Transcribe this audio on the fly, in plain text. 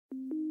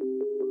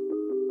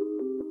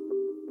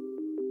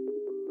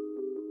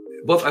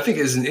both, I think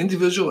as an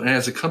individual and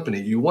as a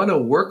company, you want to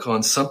work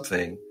on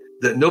something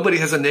that nobody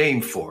has a name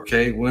for,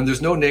 okay? When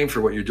there's no name for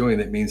what you're doing,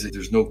 that means that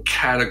there's no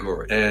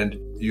category and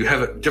you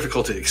have a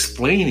difficulty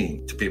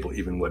explaining to people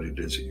even what it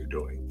is that you're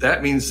doing.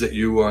 That means that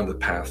you are on the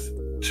path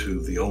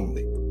to the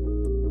only.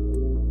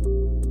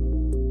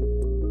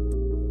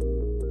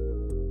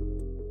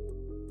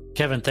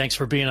 Kevin, thanks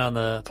for being on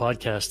the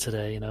podcast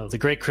today. The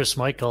great Chris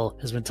Michael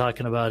has been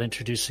talking about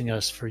introducing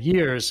us for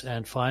years.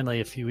 And finally,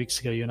 a few weeks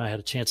ago, you and I had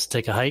a chance to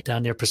take a hike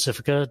down near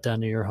Pacifica, down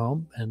near your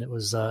home. And it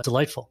was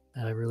delightful.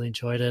 And I really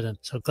enjoyed it. And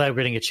so glad we're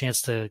getting a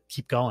chance to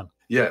keep going.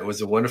 Yeah, it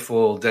was a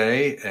wonderful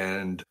day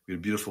and a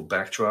beautiful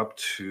backdrop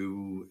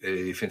to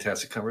a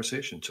fantastic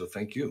conversation. So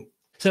thank you.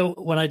 So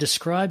when I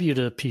describe you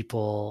to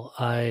people,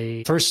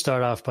 I first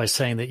start off by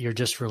saying that you're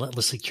just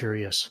relentlessly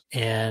curious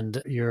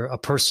and you're a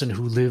person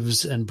who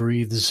lives and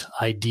breathes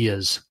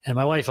ideas. And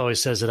my wife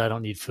always says that I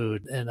don't need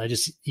food and I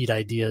just eat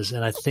ideas.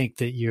 And I think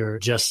that you're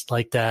just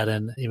like that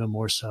and even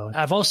more so.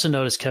 I've also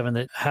noticed, Kevin,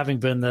 that having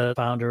been the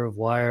founder of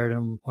Wired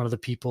and one of the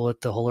people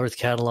at the Whole Earth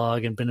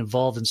Catalog and been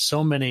involved in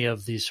so many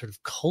of these sort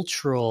of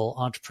cultural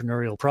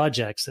entrepreneurial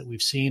projects that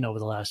we've seen over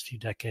the last few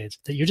decades,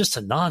 that you're just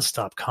a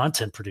nonstop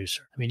content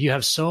producer. I mean, you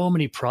have so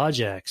many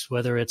projects,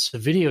 whether it's a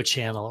video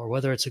channel or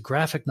whether it's a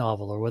graphic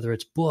novel or whether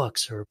it's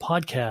books or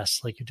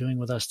podcasts like you're doing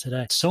with us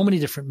today. So many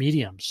different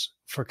mediums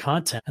for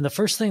content. And the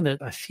first thing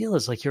that I feel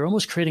is like you're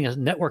almost creating a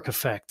network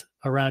effect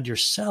around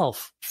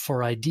yourself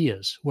for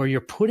ideas, where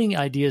you're putting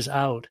ideas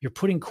out, you're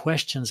putting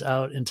questions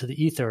out into the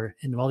ether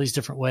in all these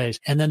different ways.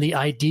 And then the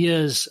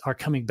ideas are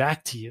coming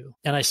back to you.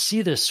 And I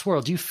see this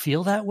swirl. Do you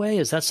feel that way?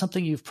 Is that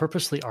something you've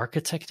purposely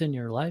architected in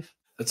your life?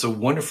 That's a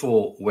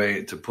wonderful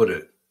way to put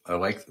it. I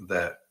like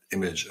that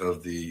image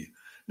of the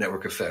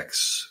network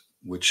effects,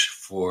 which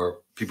for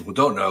people who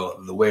don't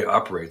know, the way it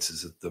operates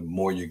is that the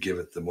more you give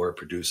it, the more it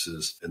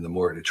produces and the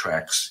more it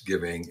attracts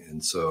giving.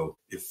 And so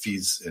it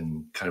feeds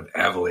and kind of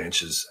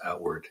avalanches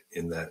outward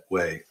in that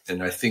way.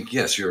 And I think,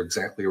 yes, you're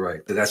exactly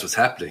right that that's what's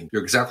happening.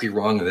 You're exactly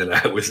wrong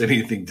that I was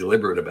anything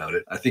deliberate about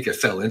it. I think I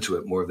fell into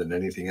it more than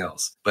anything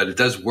else. But it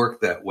does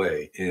work that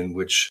way, in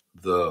which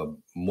the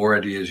more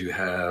ideas you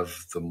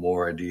have, the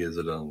more ideas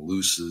it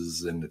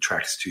unlooses and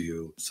attracts to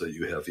you, so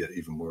you have yet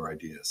even more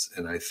ideas.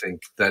 And I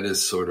think that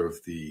is sort of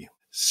the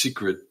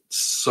secret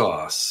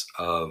sauce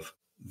of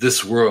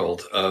this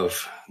world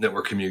of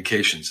network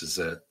communications, is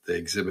that they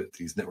exhibit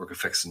these network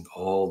effects in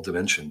all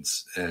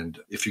dimensions. And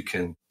if you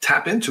can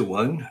tap into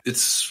one,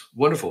 it's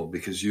wonderful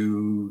because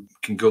you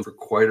can go for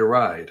quite a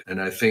ride.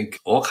 And I think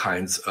all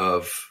kinds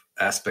of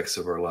aspects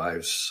of our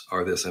lives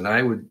are this. And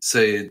I would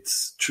say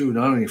it's true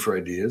not only for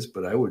ideas,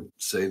 but I would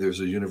say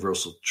there's a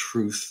universal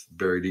truth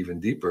buried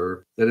even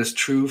deeper that is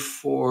true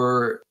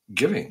for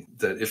giving,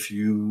 that if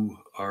you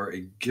are a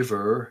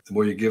giver, the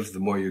more you give, the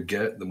more you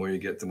get, the more you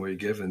get, the more you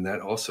give. And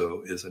that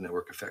also is a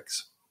network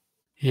effects.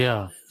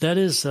 Yeah, that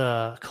is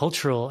a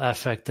cultural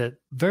aspect that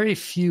very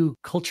few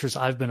cultures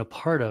I've been a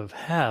part of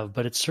have,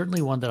 but it's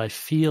certainly one that I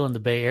feel in the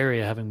Bay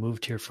Area, having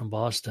moved here from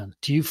Boston.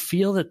 Do you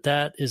feel that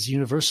that is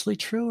universally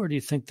true, or do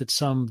you think that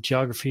some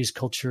geographies,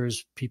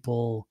 cultures,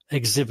 people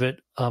exhibit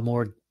a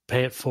more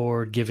pay it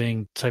forward,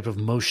 giving type of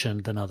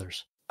motion than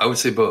others? I would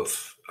say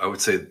both. I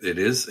would say it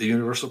is a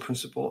universal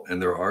principle, and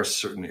there are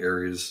certain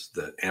areas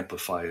that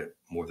amplify it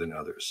more than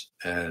others.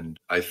 And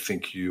I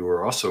think you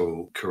are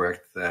also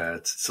correct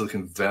that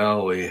Silicon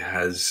Valley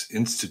has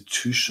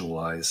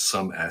institutionalized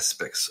some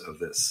aspects of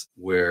this,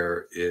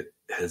 where it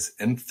has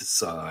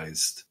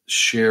emphasized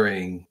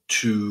sharing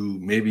to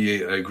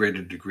maybe a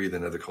greater degree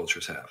than other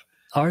cultures have.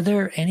 Are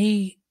there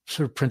any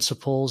sort of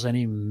principles,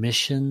 any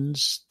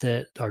missions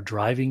that are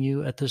driving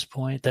you at this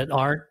point that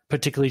aren't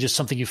particularly just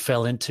something you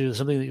fell into,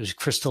 something that was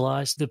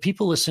crystallized? The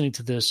people listening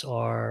to this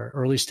are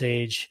early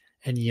stage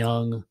and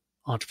young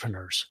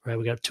entrepreneurs, right?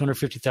 We got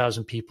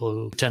 250,000 people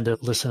who tend to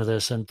listen to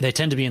this, and they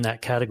tend to be in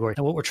that category.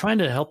 And what we're trying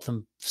to help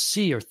them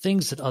see are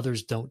things that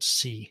others don't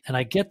see. And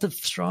I get the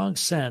strong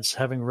sense,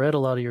 having read a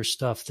lot of your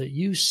stuff, that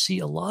you see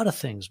a lot of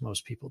things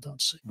most people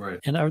don't see. Right.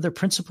 And are there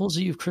principles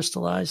that you've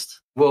crystallized?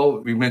 Well,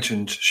 we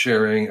mentioned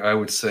sharing. I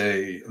would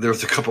say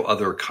there's a couple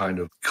other kind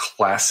of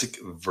classic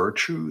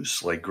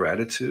virtues, like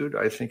gratitude,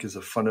 I think is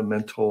a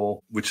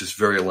fundamental, which is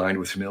very aligned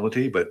with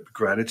humility, but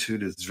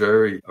gratitude is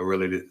very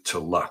related to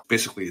luck.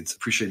 Basically, it's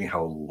appreciating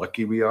how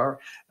lucky we are.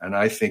 And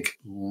I think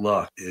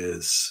luck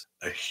is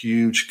a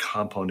huge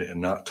component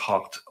and not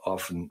talked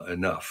often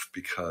enough,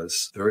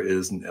 because there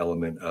is an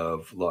element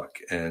of luck.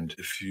 And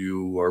if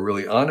you are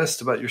really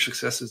honest about your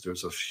successes,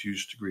 there's a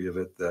huge degree of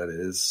it that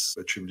is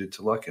attributed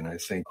to luck. And I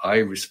think I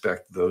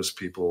respect those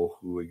people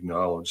who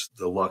acknowledge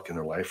the luck in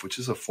their life, which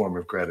is a form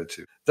of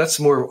gratitude. That's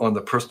more on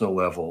the personal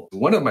level.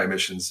 One of my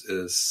missions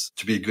is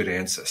to be a good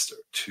ancestor,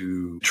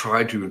 to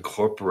try to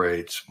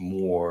incorporate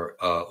more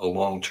a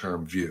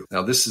long-term view.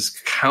 Now, this is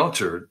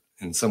countered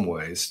in some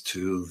ways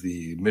to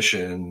the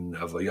mission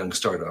of a young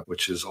startup,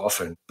 which is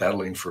often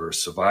battling for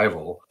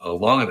survival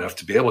long enough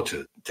to be able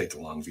to take the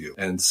long view.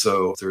 And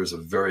so there's a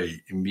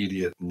very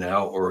immediate,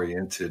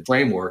 now-oriented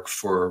framework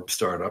for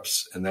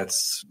startups, and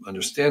that's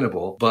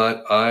understandable.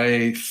 But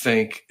I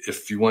think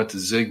if you want to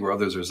zig where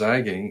others are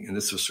zagging, and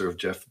this was sort of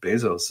Jeff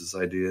Bezos'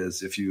 idea,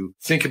 is if you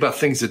think about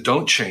things that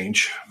don't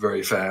change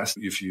very fast,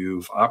 if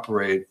you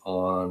operate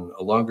on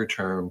a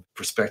longer-term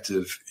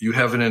perspective, you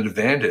have an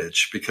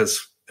advantage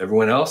because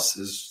everyone else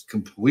is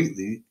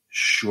completely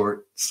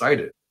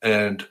short-sighted.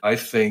 And I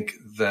think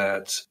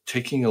that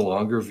taking a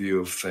longer view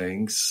of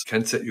things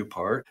can set you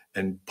apart.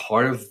 And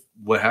part of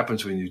what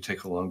happens when you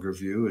take a longer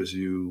view is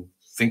you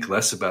think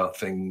less about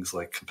things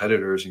like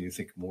competitors and you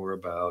think more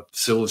about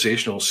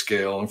civilizational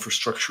scale,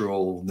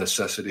 infrastructural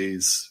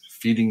necessities,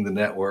 feeding the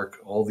network,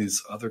 all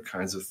these other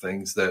kinds of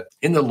things that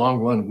in the long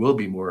run will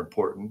be more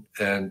important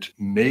and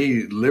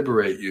may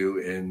liberate you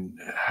in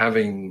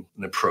having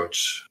an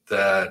approach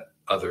that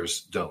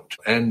others don't.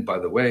 And by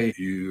the way,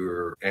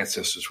 your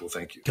ancestors will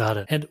thank you. Got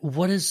it. And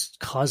what is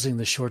causing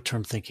the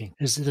short-term thinking?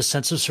 Is it a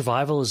sense of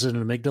survival? Is it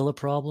an amygdala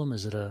problem?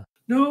 Is it a...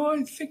 No,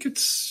 I think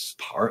it's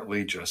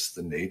partly just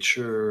the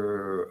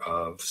nature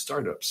of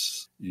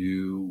startups.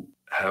 You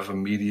have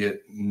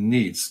immediate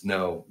needs.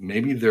 Now,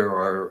 maybe there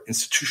are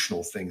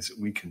institutional things that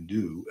we can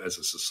do as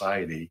a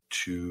society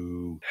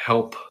to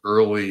help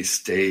early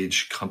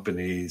stage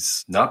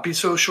companies not be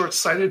so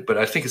short-sighted, but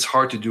I think it's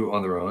hard to do it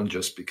on their own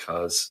just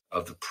because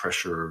of the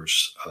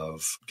pressures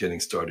of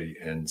getting started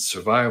and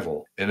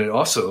survival. And it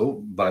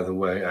also, by the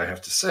way, I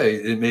have to say,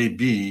 it may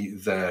be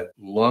that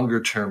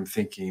longer-term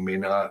thinking may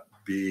not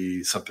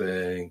be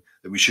something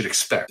that we should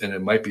expect. And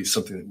it might be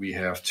something that we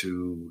have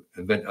to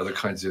invent other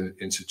kinds of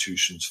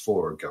institutions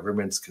for.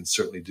 Governments can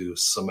certainly do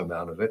some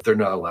amount of it. They're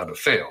not allowed to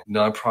fail.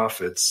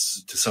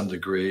 Nonprofits, to some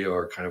degree,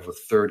 are kind of a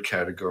third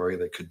category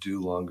that could do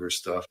longer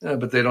stuff,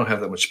 but they don't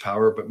have that much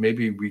power. But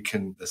maybe we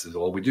can, this is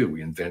all we do.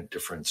 We invent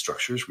different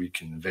structures. We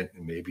can invent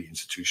maybe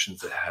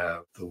institutions that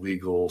have the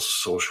legal,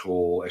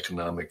 social,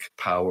 economic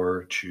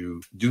power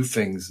to do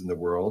things in the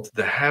world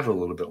that have a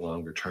little bit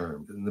longer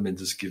term. And let me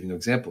just give you an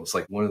example. It's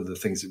like one of the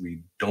things that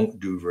we don't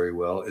do very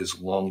well is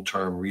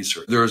long-term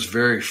research. There's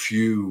very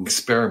few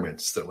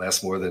experiments that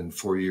last more than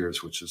 4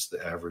 years, which is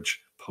the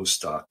average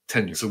postdoc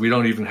tenure. So we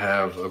don't even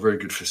have a very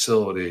good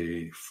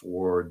facility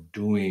for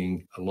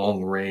doing a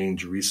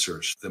long-range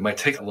research that might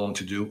take long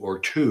to do, or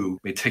two,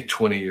 may take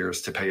 20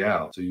 years to pay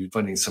out. So you're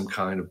funding some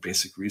kind of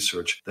basic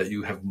research that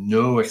you have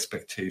no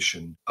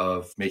expectation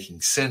of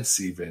making sense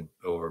even,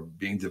 or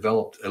being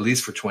developed at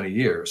least for 20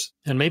 years.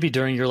 And maybe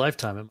during your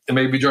lifetime. It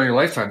may be during your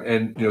lifetime.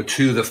 And,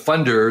 to the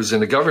funders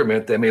and the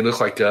government, that may look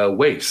like a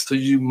waste. So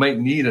you might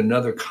need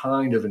another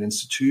kind of an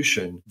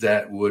institution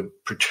that would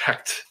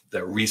protect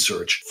that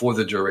research for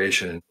the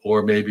duration,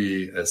 or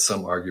maybe, as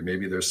some argue,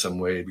 maybe there's some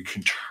way we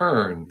can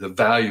turn the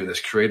value that's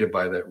created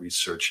by that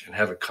research and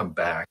have it come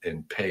back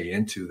and pay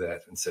into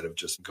that instead of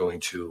just going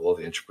to all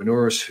the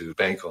entrepreneurs who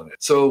bank on it.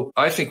 So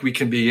I think we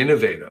can be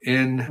innovative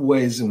in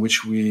ways in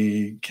which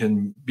we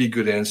can be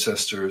good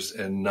ancestors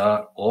and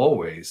not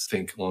always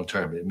think long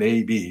term. It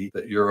may be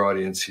that your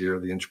audience here,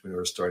 the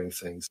entrepreneurs starting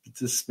things,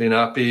 this may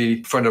not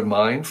be front of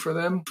mind for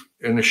them.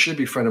 And it should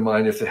be front of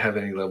mind if they have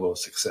any level of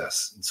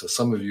success. And so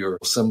some of you will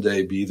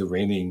someday be the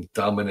reigning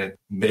dominant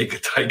mega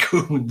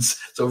tycoons.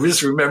 So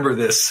just remember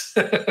this.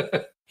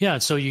 Yeah.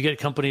 And so you get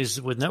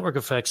companies with network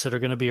effects that are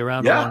going to be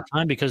around a long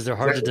time because they're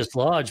hard to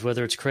dislodge,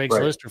 whether it's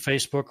Craigslist or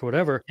Facebook or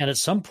whatever. And at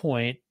some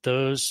point,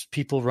 those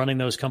people running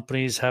those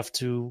companies have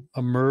to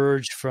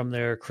emerge from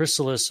their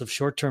chrysalis of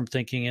short-term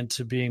thinking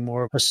into being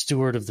more of a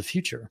steward of the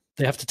future.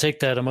 They have to take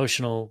that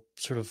emotional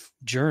sort of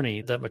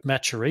journey, that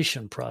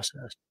maturation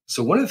process.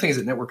 So one of the things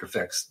that network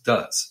effects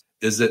does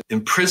is it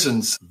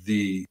imprisons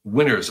the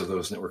winners of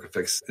those network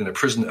effects in a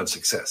prison of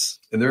success.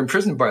 And they're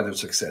imprisoned by their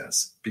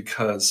success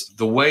because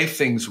the way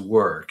things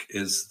work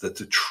is that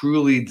the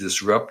truly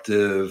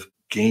disruptive,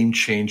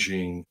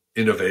 game-changing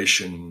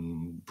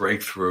innovation,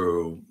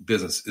 breakthrough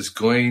business is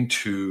going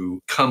to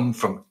come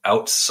from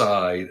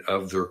outside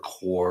of their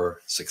core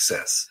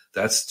success.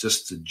 That's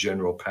just the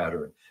general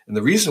pattern. And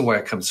the reason why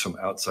it comes from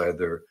outside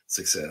their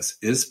success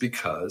is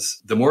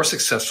because the more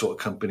successful a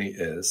company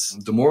is,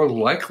 the more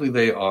likely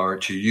they are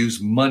to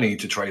use money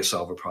to try to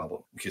solve a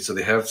problem. Okay, so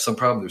they have some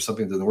problem, there's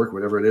something that doesn't work,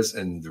 whatever it is,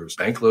 and there's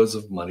bank loads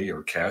of money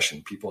or cash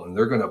and people, and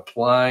they're going to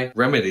apply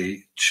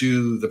remedy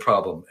to the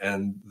problem.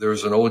 And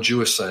there's an old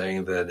Jewish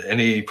saying that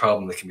any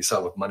problem that can be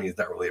solved with money is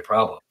not really a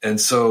problem.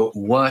 And so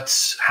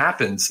what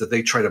happens is that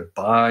they try to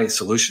buy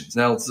solutions.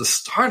 Now, the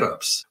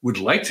startups would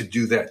like to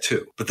do that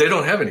too, but they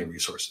don't have any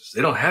resources.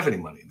 They don't have any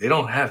money. They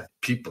don't have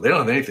people. They don't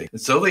have anything. And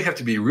so they have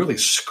to be really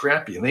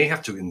scrappy and they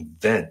have to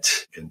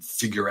invent and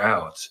figure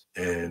out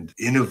and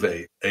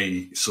innovate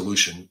a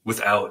solution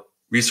without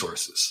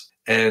resources.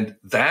 And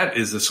that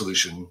is the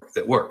solution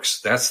that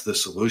works. That's the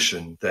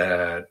solution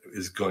that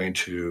is going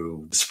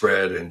to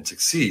spread and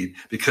succeed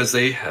because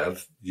they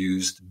have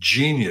used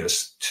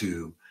genius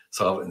to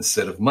solve it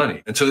instead of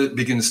money until it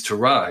begins to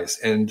rise.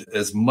 And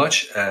as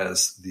much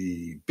as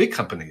the big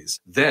companies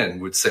then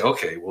would say,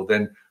 okay, well,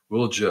 then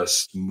we'll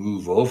just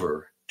move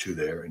over to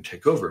there and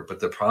take over. But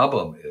the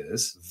problem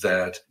is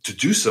that to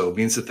do so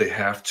means that they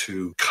have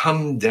to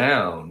come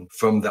down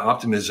from the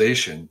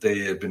optimization they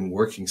have been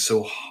working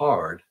so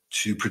hard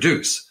to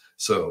produce.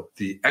 So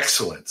the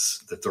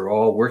excellence that they're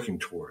all working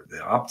toward, the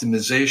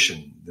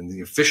optimization and the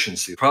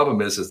efficiency. The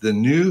problem is that the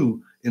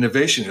new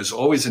innovation is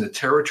always in a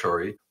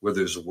territory where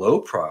there's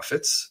low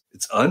profits,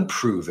 it's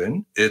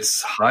unproven,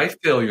 it's high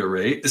failure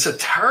rate. It's a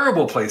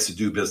terrible place to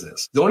do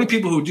business. The only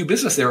people who do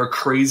business there are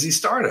crazy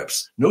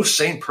startups. No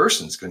sane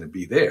person's going to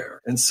be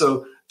there. And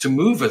so to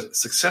move a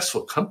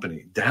successful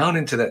company down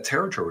into that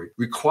territory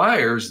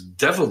requires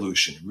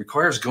devolution,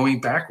 requires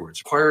going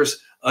backwards, requires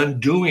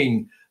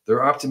undoing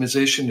their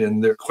optimization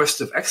and their quest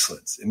of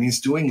excellence. It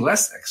means doing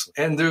less excellence.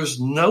 And there's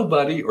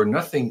nobody or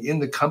nothing in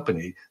the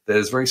company that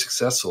is very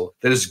successful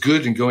that is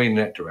good in going in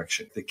that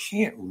direction. They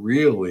can't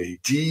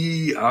really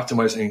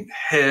de-optimize and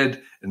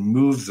head and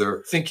move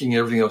their thinking and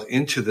everything else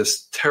into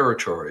this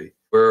territory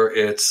where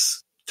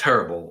it's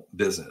terrible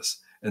business.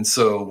 And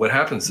so what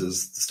happens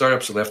is the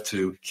startups are left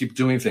to keep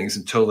doing things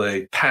until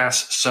they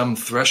pass some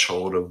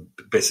threshold of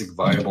basic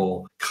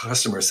viable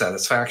customer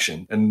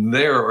satisfaction. And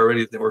there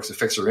already the network's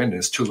effects are in and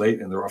it's too late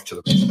and they're off to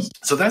the races.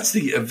 So that's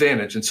the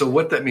advantage. And so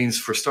what that means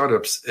for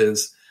startups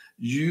is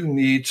you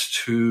need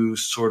to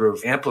sort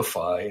of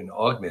amplify and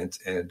augment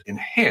and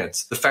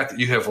enhance the fact that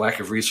you have lack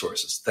of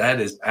resources. That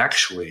is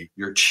actually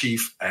your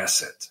chief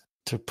asset.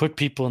 To put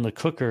people in the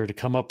cooker to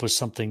come up with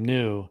something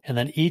new. And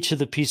then each of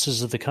the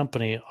pieces of the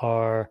company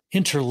are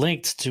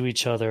interlinked to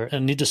each other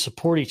and need to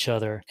support each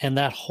other. And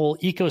that whole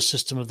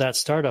ecosystem of that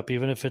startup,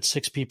 even if it's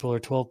 6 people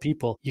or 12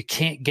 people, you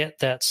can't get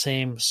that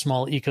same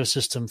small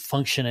ecosystem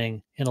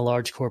functioning in a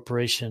large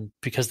corporation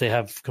because they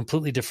have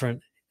completely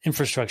different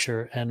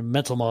infrastructure and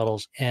mental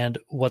models and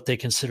what they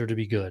consider to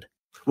be good.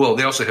 Well,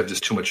 they also have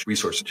just too much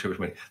resources, too much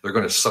money. They're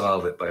going to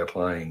solve it by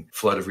applying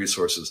flood of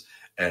resources,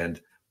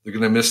 and they're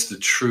going to miss the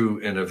true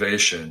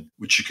innovation,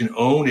 which you can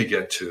only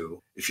get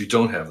to if you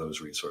don't have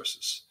those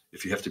resources.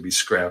 If you have to be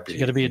scrappy. You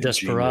got to be a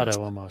desperado genius.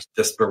 Almost.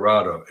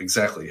 Desperado,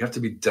 exactly. You have to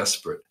be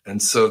desperate.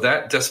 And so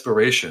that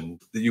desperation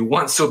that you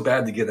want so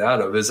bad to get out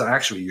of is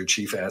actually your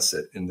chief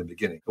asset in the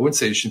beginning. I wouldn't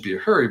say you shouldn't be in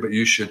a hurry, but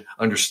you should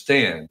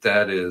understand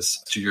that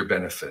is to your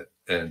benefit.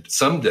 And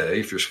someday,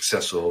 if you're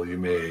successful, you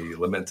may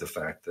lament the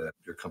fact that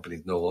your company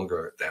is no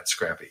longer that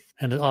scrappy.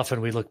 And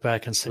often we look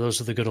back and say,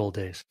 those are the good old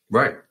days.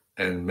 Right.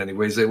 And in many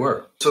ways they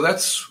were. So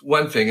that's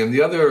one thing. And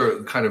the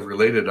other kind of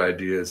related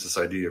idea is this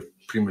idea of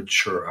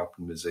premature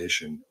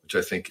optimization, which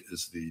I think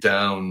is the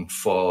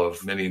downfall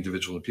of many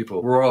individual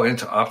people. We're all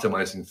into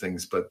optimizing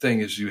things, but the thing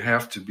is you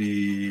have to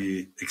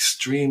be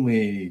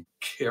extremely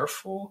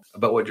careful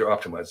about what you're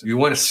optimizing. You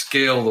want to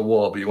scale the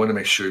wall, but you want to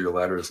make sure your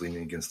ladder is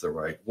leaning against the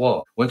right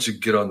wall. Once you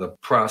get on the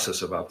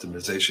process of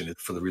optimization,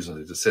 for the reasons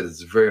I just said,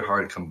 it's very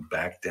hard to come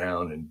back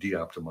down and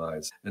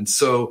de-optimize. And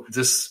so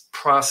this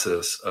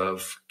process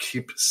of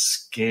keep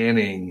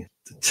scanning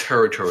the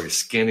territory,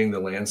 scanning the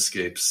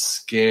landscape,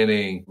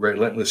 scanning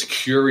relentless,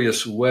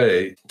 curious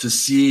way to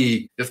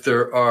see if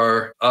there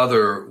are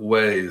other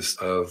ways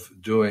of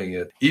doing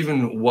it,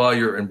 even while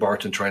you're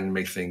embarked in trying to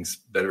make things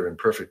better and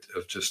perfect,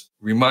 of just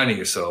reminding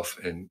yourself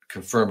and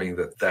confirming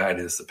that that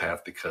is the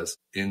path, because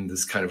in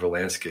this kind of a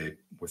landscape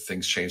where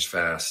things change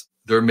fast,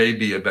 there may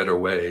be a better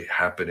way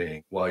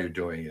happening while you're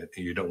doing it,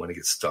 and you don't want to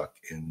get stuck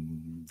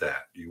in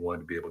that. You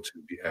want to be able to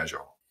be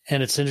agile.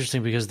 And it's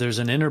interesting because there's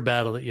an inner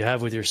battle that you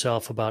have with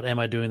yourself about, am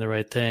I doing the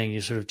right thing? You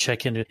sort of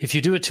check in. If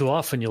you do it too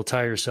often, you'll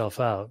tire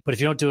yourself out. But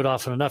if you don't do it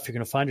often enough, you're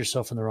going to find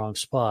yourself in the wrong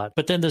spot.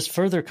 But then this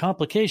further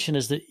complication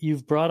is that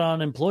you've brought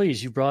on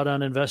employees, you've brought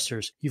on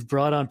investors, you've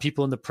brought on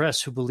people in the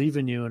press who believe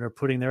in you and are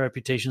putting their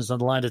reputations on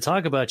the line to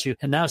talk about you.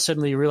 And now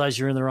suddenly you realize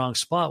you're in the wrong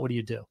spot. What do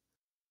you do?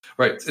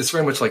 Right. It's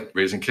very much like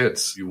raising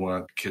kids. You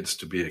want kids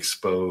to be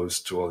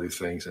exposed to all these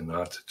things and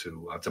not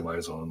to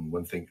optimize on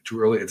one thing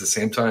too early. At the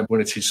same time, we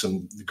want to teach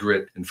them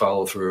grit and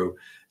follow through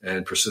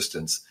and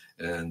persistence.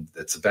 And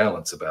it's a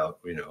balance about,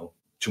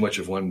 too much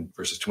of one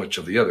versus too much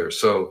of the other.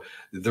 So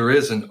there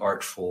is an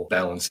artful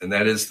balance. And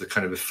that is the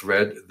kind of a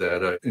thread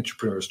that an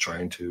entrepreneur is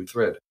trying to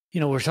thread.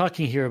 We're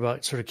talking here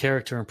about sort of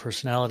character and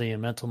personality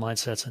and mental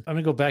mindsets. And I'm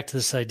going to go back to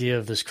this idea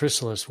of this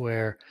chrysalis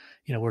where,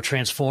 we're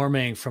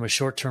transforming from a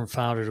short-term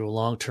founder to a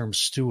long-term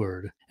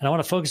steward. And I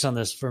want to focus on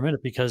this for a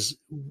minute because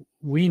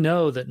we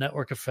know that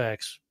network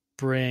effects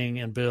bring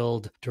and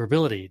build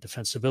durability,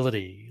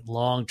 defensibility,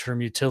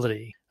 long-term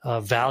utility,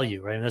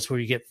 value, right? And that's where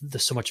you get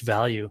so much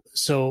value.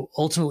 So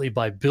ultimately,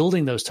 by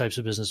building those types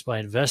of business, by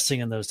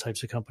investing in those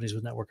types of companies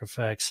with network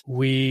effects,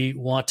 we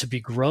want to be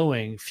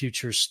growing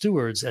future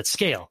stewards at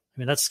scale. I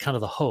mean, that's kind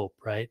of the hope,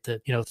 right?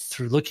 That,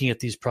 through looking at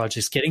these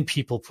projects, getting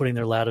people putting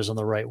their ladders on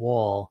the right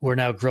wall, we're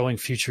now growing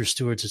future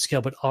stewards at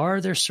scale. But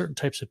are there certain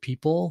types of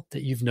people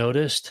that you've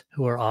noticed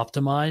who are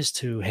optimized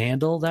to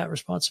handle that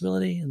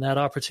responsibility and that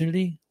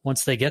opportunity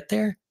once they get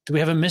there? Do we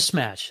have a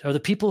mismatch? Are the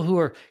people who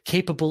are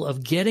capable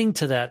of getting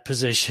to that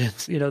position,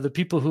 the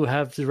people who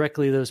have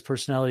directly those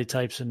personality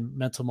types and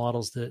mental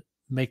models that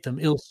make them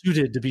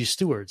ill-suited to be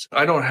stewards?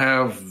 I don't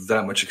have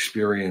that much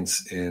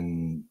experience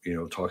in,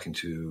 talking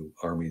to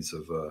armies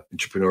of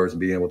entrepreneurs and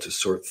being able to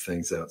sort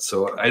things out.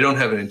 So I don't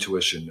have an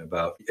intuition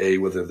about A,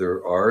 whether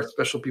there are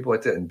special people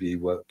like that, and B,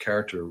 what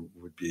character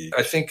would be.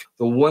 I think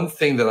the one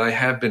thing that I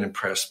have been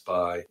impressed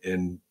by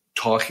in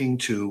talking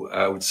to,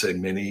 I would say,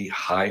 many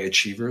high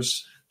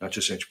achievers, not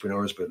just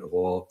entrepreneurs, but of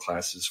all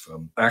classes,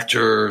 from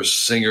actors,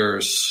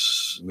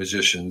 singers,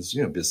 musicians,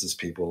 business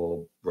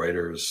people,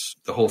 writers,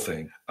 the whole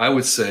thing. I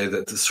would say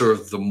that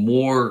the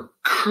more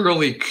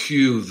curly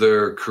Q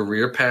their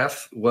career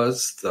path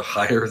was, the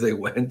higher they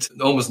went.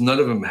 Almost none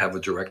of them have a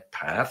direct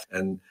path.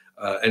 And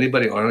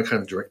anybody on a kind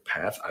of direct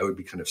path, I would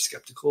be kind of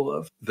skeptical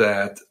of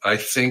that. I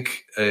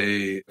think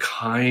a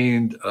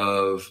kind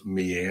of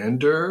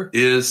meander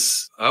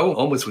is, I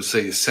almost would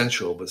say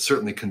essential, but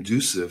certainly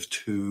conducive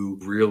to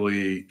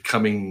really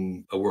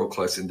becoming a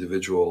world-class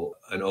individual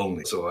and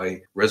only. So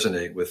I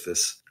resonate with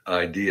this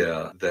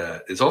idea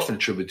that is often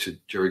attributed to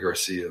Jerry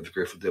Garcia of the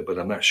Grateful Dead, but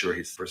I'm not sure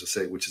he's the first to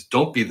say it, which is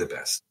don't be the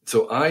best.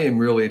 So I am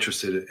really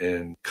interested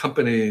in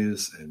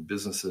companies and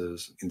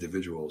businesses,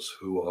 individuals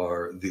who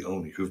are the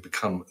only, who've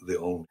become the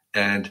only.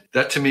 And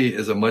that to me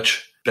is a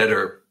much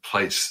better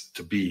place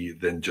to be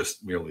than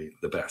just merely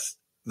the best.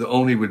 The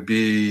only would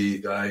be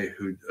a guy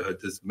who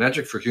does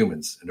magic for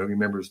humans. I don't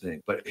remember his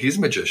name, but he's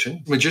a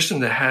magician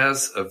that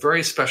has a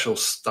very special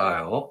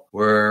style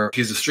where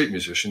he's a street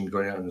musician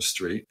going out in the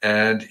street,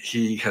 and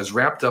he has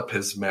wrapped up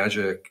his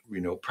magic,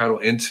 prattle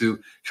into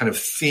kind of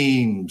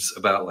themes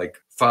about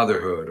like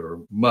fatherhood or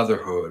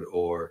motherhood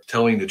or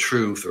telling the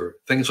truth or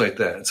things like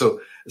that. And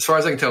so as far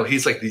as I can tell,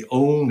 he's like the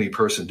only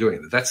person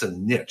doing that. That's a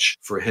niche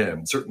for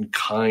him, certain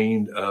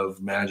kind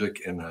of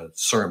magic in a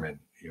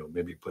sermon,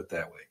 maybe put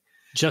that way.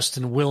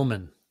 Justin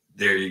Willman.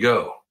 There you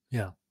go.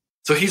 Yeah.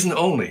 So he's an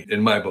only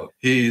in my book.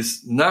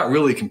 He's not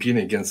really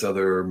competing against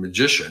other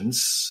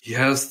magicians. He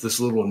has this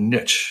little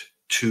niche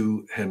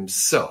to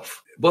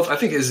himself. Both, I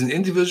think, as an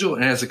individual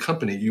and as a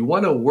company, you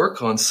want to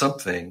work on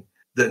something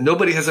that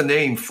nobody has a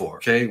name for.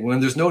 Okay. When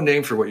there's no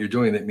name for what you're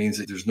doing, that means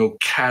that there's no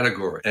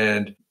category,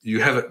 and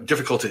you have a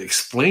difficulty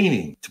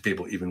explaining to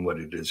people even what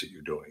it is that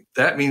you're doing.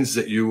 That means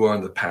that you are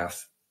on the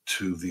path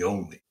to the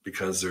only,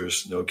 because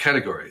there's no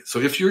category. So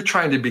if you're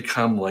trying to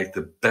become like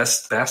the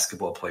best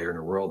basketball player in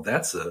the world,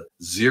 that's a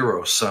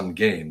zero-sum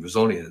game. There's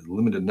only a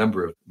limited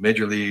number of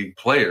major league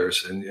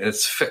players, and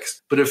it's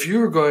fixed. But if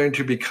you're going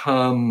to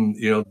become,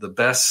 the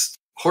best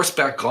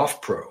horseback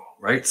golf pro,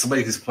 right?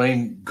 Somebody who's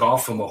playing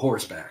golf from a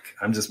horseback.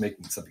 I'm just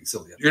making something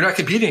silly. You're not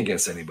competing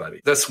against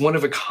anybody. That's one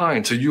of a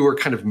kind. So you are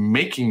kind of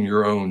making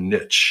your own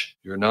niche.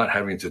 You're not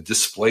having to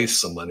displace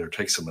someone or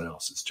take someone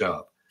else's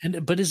job.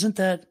 But isn't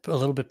that a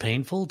little bit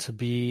painful to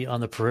be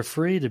on the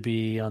periphery, to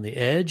be on the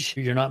edge?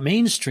 You're not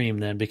mainstream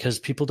then, because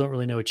people don't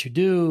really know what you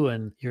do,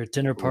 and you're at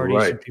dinner parties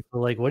right. And people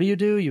are like, what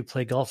do? You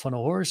play golf on a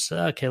horse?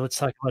 Okay, let's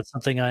talk about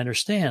something I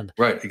understand.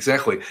 Right,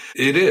 exactly.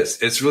 It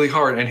is. It's really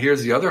hard. And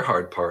here's the other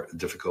hard part,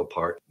 difficult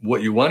part.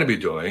 What you want to be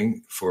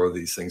doing for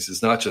these things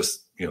is not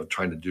just,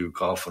 trying to do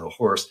golf on a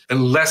horse,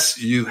 unless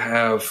you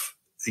have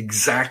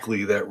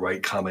exactly that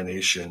right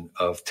combination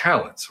of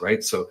talents,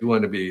 right? So you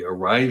want to be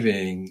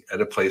arriving at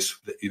a place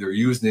that either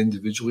you as an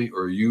individually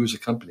or you as a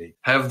company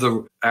have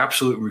the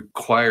absolute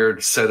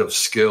required set of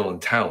skill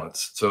and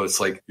talents. So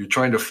it's like you're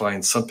trying to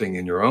find something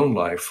in your own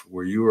life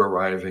where you are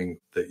arriving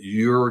that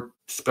your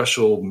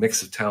special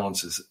mix of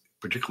talents is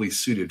particularly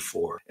suited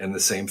for. And the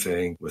same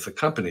thing with a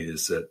company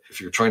is that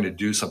if you're trying to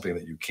do something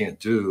that you can't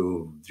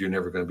do, you're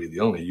never going to be the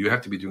only. You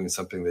have to be doing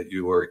something that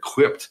you are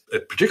equipped,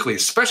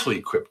 especially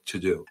equipped to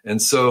do. And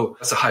so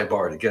that's a high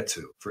bar to get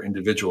to for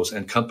individuals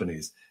and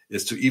companies,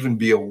 is to even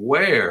be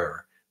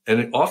aware. And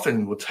it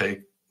often will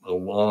take a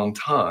long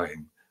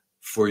time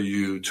for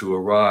you to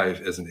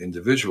arrive as an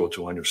individual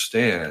to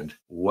understand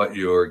what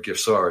your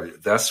gifts are.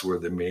 That's where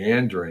the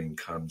meandering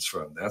comes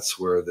from. That's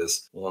where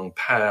this long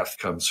path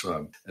comes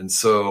from. And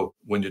so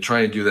when you're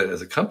trying to do that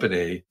as a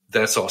company,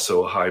 that's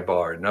also a high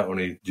bar. Not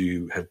only do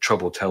you have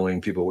trouble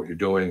telling people what you're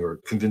doing or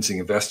convincing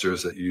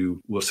investors that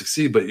you will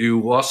succeed, but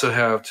you also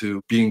have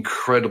to be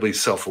incredibly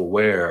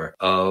self-aware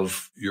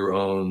of your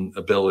own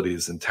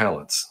abilities and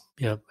talents.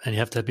 Yeah. And you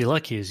have to be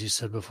lucky, as you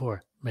said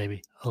before,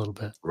 maybe a little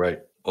bit. Right.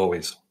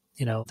 Always.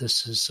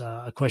 This is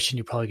a question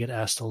you probably get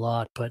asked a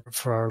lot, but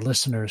for our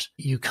listeners,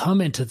 you come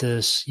into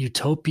this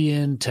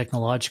utopian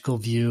technological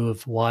view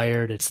of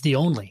Wired. It's the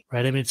only,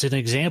 right? I mean, it's an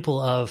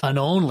example of an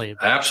only.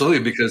 Absolutely,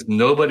 because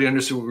nobody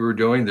understood what we were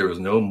doing. There was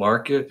no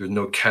market. There was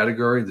no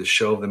category to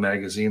show the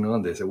magazine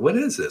on. They said, what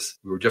is this?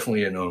 We were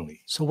definitely an only.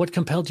 So what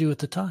compelled you at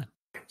the time?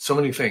 So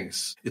many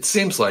things. It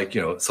seems like,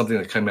 something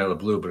that came out of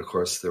the blue, but of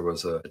course there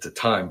was at the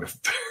time, a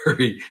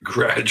very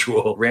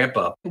gradual ramp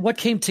up. What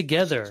came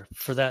together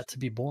for that to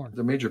be born?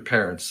 The major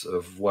parents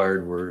of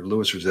Wired were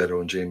Louis Rossetto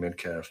and Jane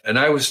Metcalf. And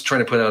I was trying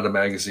to put out a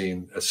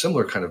magazine, a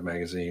similar kind of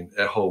magazine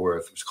at Whole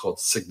Earth. It was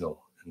called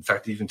Signal. In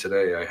fact, even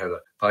today, I had a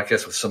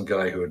podcast with some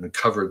guy who had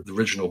uncovered the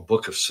original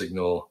book of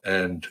Signal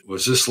and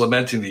was just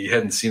lamenting that he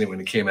hadn't seen it when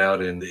it came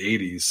out in the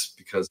 80s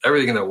because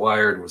everything that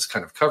Wired was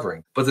kind of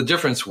covering. But the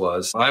difference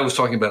was I was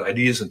talking about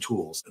ideas and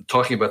tools,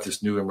 talking about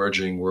this new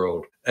emerging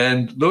world.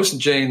 And Lewis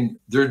and Jane,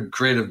 their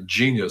creative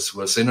genius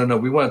was saying, no,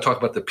 we want to talk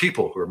about the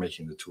people who are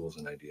making the tools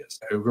and ideas.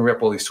 We're going to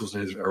wrap all these tools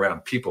and ideas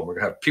around people. We're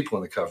going to have people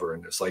on the cover.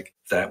 And it's like,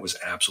 that was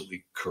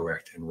absolutely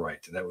correct and right.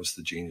 And that was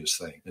the genius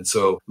thing. And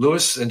so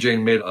Lewis and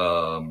Jane made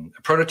a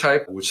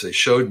prototype, which they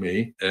showed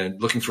me,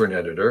 and looking for an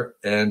editor.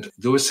 And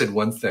Lewis said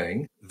one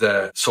thing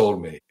that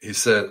sold me. He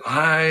said,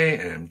 I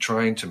am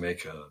trying to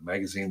make a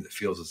magazine that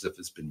feels as if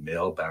it's been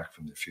mailed back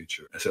from the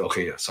future. I said,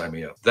 okay, yeah, sign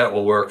me up. That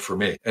will work for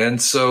me.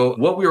 And so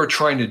what we were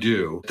trying to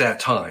do at that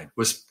time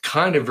was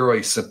kind of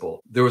very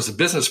simple. There was a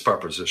business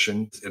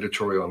proposition,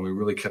 editorial, and we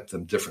really kept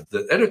them different.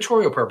 The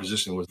editorial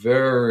proposition was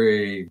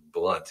very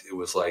blunt. It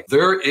was like,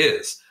 there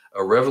is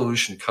a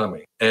revolution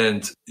coming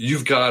and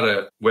you've got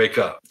to wake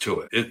up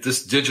to it.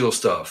 This digital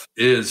stuff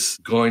is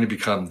going to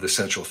become the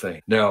central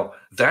thing. Now,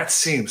 that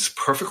seems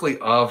perfectly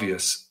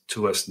obvious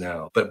to us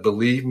now, but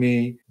believe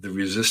me, the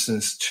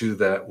resistance to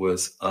that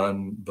was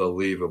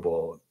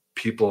unbelievable.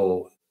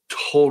 People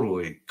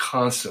totally,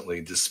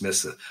 constantly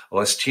dismiss it.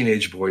 Oh, it's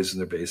teenage boys in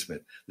their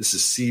basement. This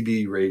is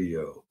CB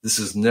radio. This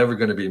is never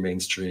going to be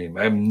mainstream.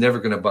 I'm never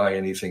going to buy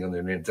anything on the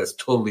internet. That's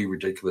totally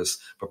ridiculous,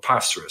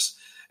 preposterous.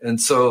 And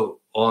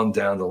so on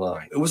down the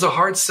line. It was a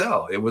hard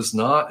sell. It was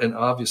not an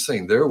obvious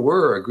thing. There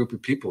were a group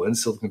of people in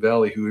Silicon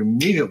Valley who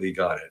immediately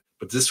got it,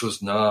 but this was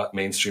not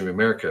mainstream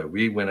America.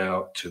 We went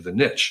out to the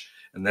niche,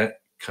 and that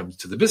comes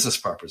to the business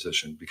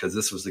proposition, because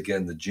this was,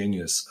 again, the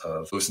genius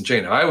of Lewis and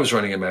Jane. I was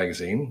running a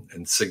magazine,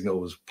 and Signal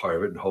was part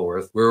of it, and Whole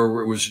Earth,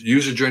 where it was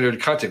user-generated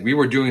content. We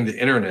were doing the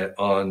internet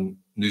on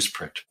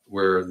newsprint,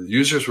 where the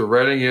users were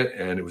writing it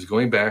and it was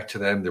going back to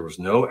them. There was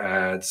no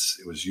ads.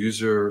 It was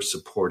user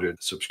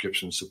supported,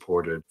 subscription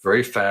supported,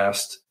 very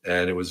fast.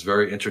 And it was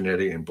very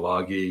internety and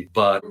bloggy.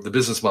 But the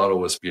business model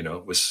was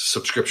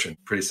subscription,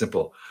 pretty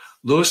simple.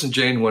 Lewis and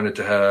Jane wanted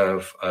to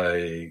have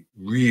a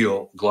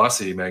real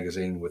glossy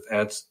magazine with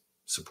ads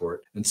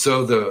support. And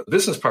so the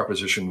business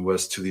proposition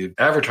was to the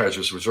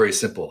advertisers was very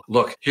simple.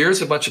 Look,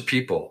 here's a bunch of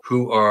people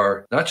who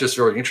are not just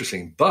very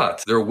interesting,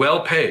 but they're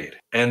well paid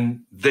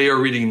and they are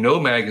reading no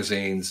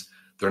magazines.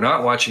 They're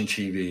not watching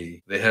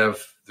TV.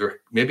 They're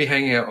maybe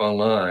hanging out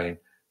online,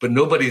 but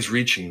nobody's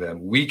reaching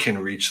them. We can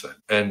reach them.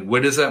 And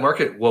what is that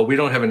market? Well, we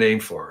don't have a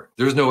name for it.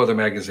 There's no other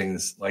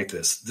magazines like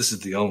this. This is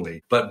the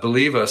only. But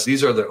believe us,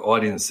 these are the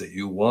audience that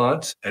you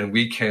want, and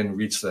we can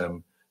reach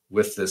them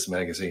with this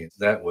magazine.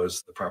 That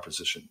was the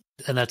proposition.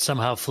 And that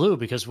somehow flew,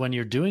 because when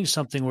you're doing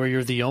something where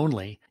you're the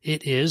only,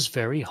 it is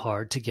very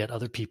hard to get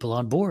other people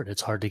on board.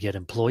 It's hard to get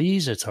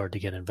employees. It's hard to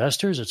get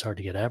investors. It's hard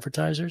to get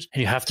advertisers. And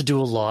you have to do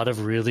a lot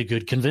of really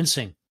good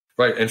convincing.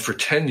 Right. And for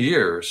 10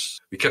 years,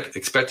 we kept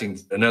expecting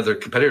another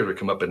competitor to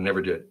come up and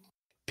never did.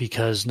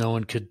 Because no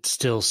one could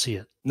still see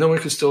it. No one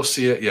could still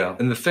see it, yeah.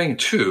 And the thing,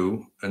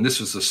 too, and this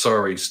was the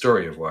sorry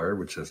story of Wired,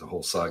 which has a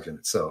whole saga in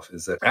itself,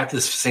 is that at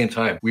this same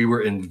time, we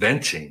were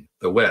inventing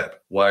the web.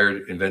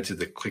 Wired invented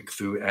the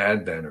click-through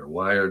ad banner.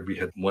 Wired, we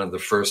had one of the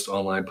first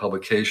online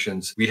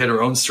publications. We had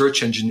our own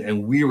search engine,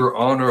 and we were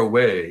on our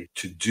way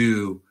to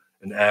do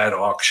an ad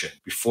auction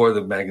before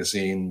the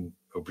magazine,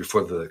 or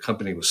before the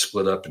company was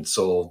split up and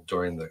sold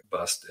during the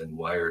bust, and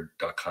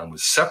Wired.com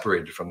was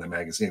separated from the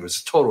magazine. It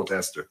was a total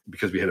disaster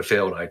because we had a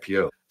failed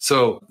IPO.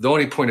 So the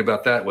only point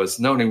about that was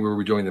not only were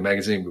we doing the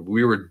magazine, but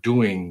we were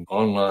doing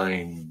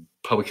online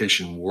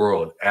publication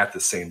world at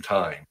the same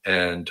time.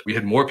 And we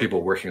had more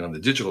people working on the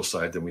digital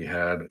side than we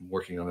had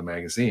working on the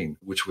magazine,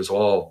 which was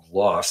all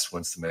lost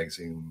once the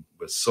magazine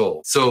was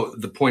sold. So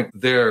the point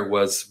there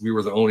was we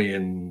were the only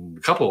in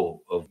a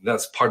couple of,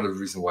 that's part of the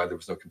reason why there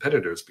was no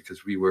competitors,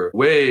 because we were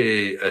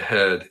way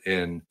ahead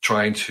in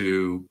trying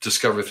to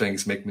discover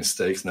things, make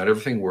mistakes. Not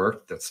everything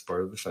worked. That's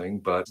part of the thing,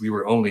 but we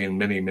were only in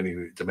many, many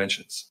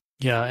dimensions.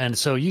 Yeah. And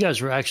so you guys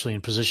were actually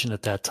in position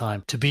at that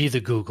time to be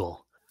the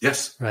Google.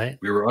 Yes. Right.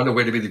 We were on our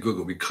way to be the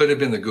Google. We could have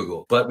been the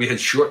Google, but we had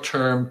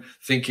short-term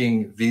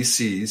thinking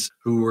VCs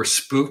who were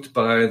spooked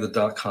by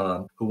the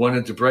 .com, who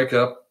wanted to break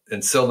up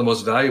and sell the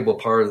most valuable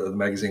part of the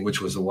magazine,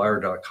 which was the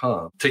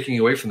wire.com, taking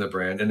away from the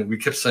brand. And we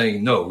kept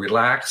saying, no,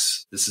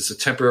 relax. This is a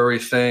temporary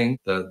thing.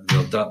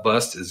 The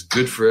 .bust is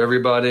good for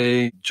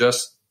everybody.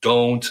 Just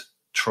don't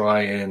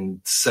try and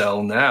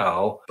sell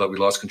now. But we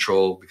lost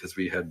control because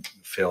we had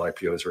failed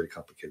IPO. It's very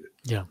complicated.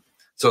 Yeah.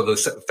 So the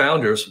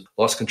founders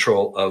lost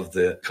control of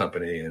the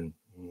company, and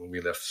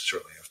we left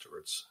shortly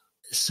afterwards.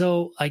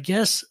 So I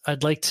guess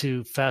I'd like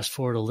to fast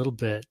forward a little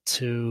bit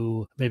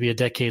to maybe a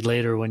decade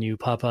later when you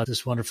pop out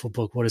this wonderful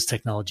book, What Does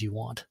Technology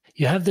Want?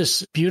 You have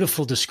this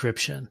beautiful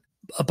description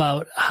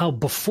about how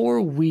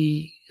before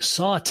we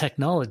saw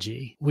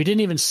technology, we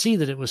didn't even see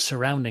that it was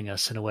surrounding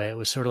us in a way. It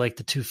was sort of like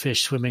the two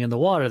fish swimming in the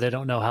water. They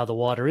don't know how the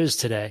water is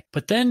today.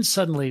 But then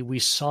suddenly we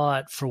saw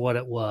it for what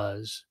it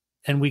was.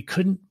 And we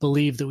couldn't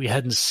believe that we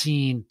hadn't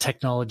seen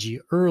technology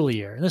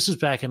earlier. And this was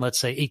back in, let's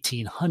say,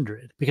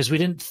 1800, because we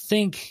didn't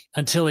think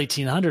until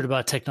 1800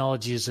 about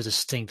technology as a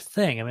distinct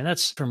thing. I mean,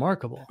 that's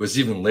remarkable. It was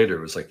even later.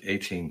 It was like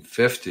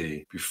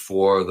 1850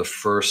 before the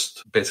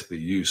first basically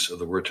use of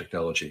the word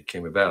technology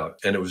came about.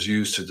 And it was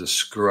used to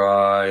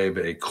describe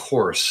a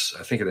course,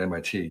 I think at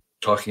MIT,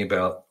 talking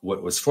about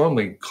what was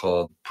formerly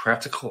called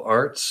practical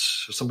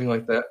arts or something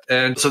like that.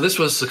 And so this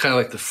was kind of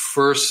like the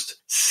first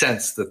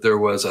sense that there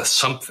was a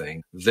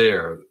something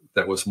there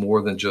that was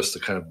more than just a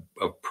kind of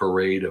a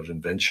parade of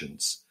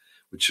inventions,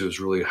 which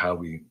was really how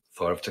we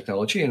thought of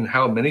technology and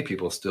how many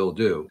people still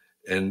do.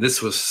 And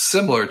this was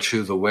similar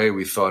to the way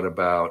we thought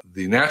about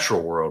the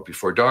natural world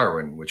before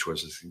Darwin, which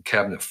was a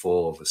cabinet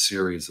full of a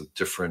series of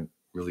different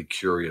really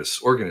curious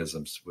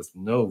organisms with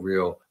no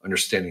real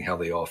understanding how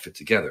they all fit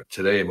together.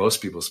 Today, in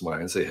most people's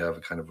minds, they have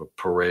a kind of a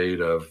parade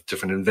of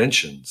different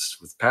inventions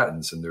with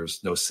patents, and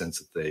there's no sense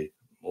that they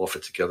all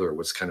fit together or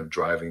what's kind of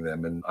driving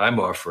them. And I'm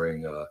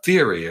offering a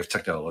theory of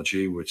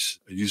technology, which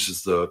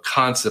uses the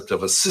concept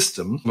of a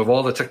system of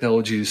all the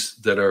technologies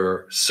that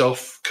are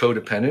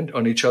self-codependent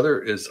on each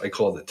other is, I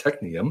call it the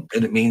technium.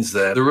 And it means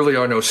that there really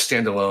are no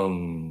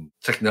standalone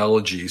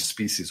technology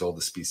species. All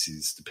the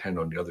species depend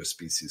on the other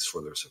species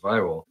for their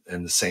survival.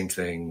 And the same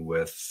thing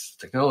with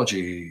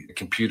technology. A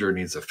computer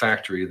needs a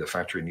factory. The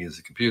factory needs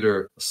a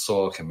computer. A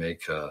saw can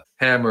make a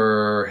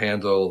hammer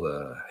handle.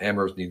 The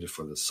hammer is needed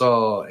for the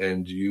saw.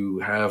 And you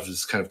have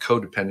this kind of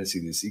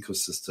codependency, this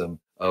ecosystem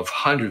of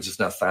hundreds, if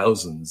not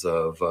thousands,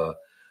 of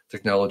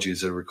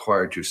technologies that are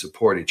required to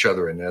support each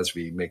other. And as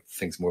we make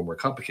things more and more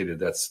complicated,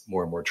 that's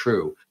more and more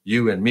true.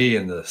 You and me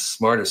and the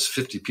smartest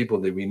 50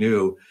 people that we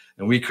knew,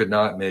 and we could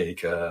not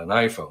make an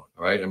iPhone,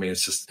 right? I mean,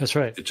 it's just... That's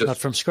right. Not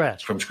from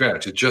scratch. From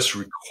scratch. It just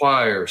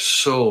requires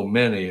so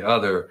many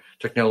other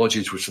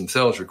technologies, which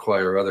themselves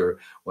require other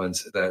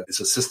ones. That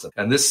is a system.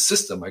 And this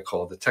system, I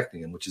call the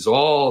technium, which is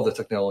all the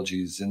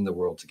technologies in the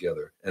world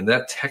together. And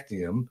that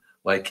technium,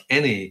 like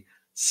any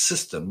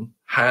system,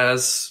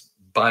 has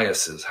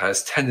biases,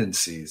 has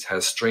tendencies,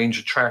 has strange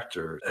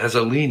attractors, has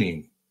a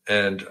leaning.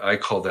 And I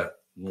call that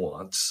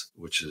wants,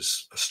 which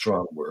is a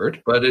strong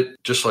word, but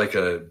it just like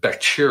a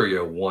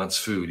bacteria wants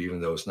food, even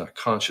though it's not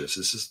conscious.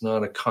 This is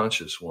not a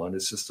conscious one.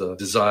 It's just a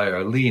desire,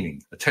 a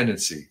leaning, a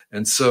tendency.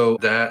 And so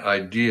that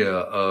idea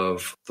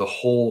of the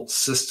whole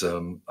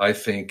system, I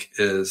think,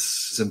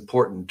 is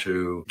important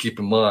to keep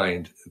in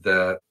mind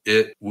that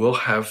it will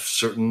have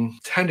certain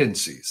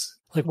tendencies.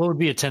 Like what would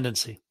be a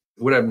tendency?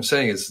 What I'm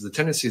saying is the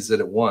tendencies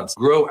that it wants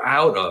grow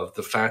out of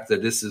the fact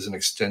that this is an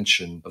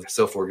extension of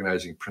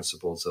self-organizing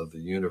principles of the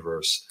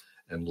universe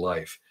and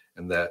life,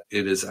 and that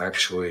it is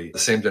actually the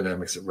same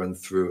dynamics that run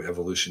through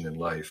evolution in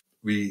life.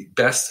 We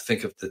best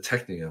think of the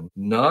technium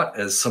not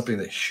as something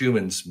that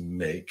humans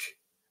make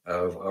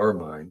out of our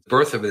mind. The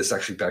birth of it is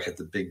actually back at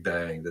the Big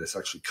Bang, that it's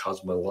actually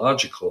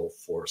cosmological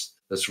force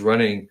that's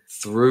running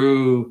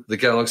through the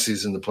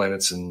galaxies and the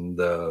planets and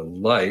the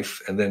life,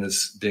 and then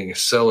is being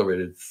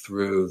accelerated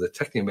through the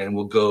technium and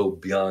will go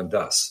beyond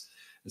us.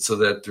 And so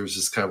that there's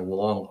this kind of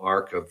long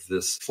arc of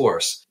this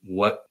force.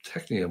 What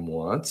technium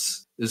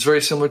wants is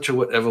very similar to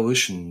what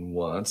evolution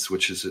wants,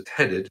 which is it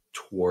headed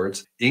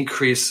towards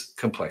increased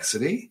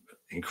complexity,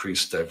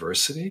 increased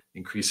diversity,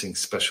 increasing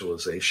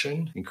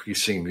specialization,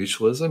 increasing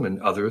mutualism,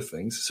 and other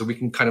things. So we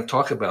can kind of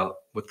talk about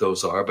what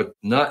those are, but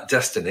not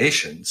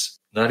destinations,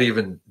 not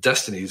even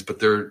destinies, but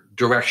they're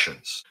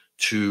directions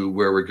to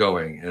where we're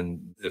going.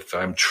 And if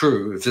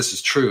this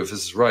is true, if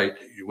this is right,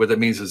 what that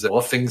means is that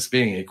all things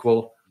being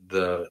equal,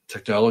 the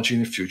technology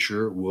in the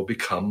future will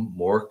become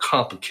more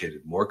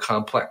complicated, more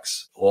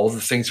complex. All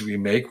the things that we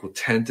make will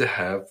tend to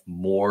have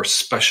more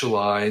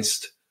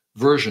specialized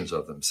versions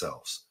of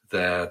themselves.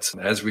 That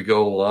as we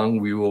go along,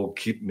 we will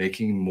keep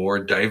making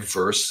more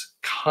diverse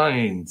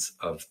kinds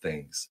of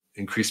things.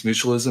 Increased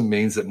mutualism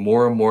means that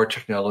more and more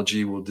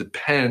technology will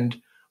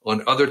depend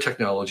on other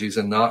technologies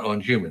and not on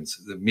humans,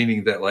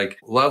 meaning that like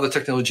a lot of the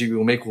technology we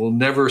will make will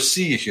never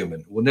see a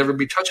human, will never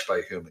be touched by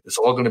a human. It's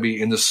all going to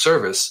be in the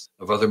service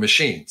of other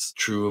machines.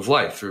 True of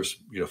life. There's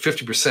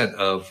 50%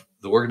 of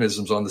the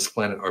organisms on this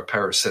planet are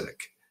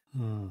parasitic.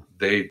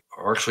 They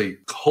are actually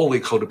wholly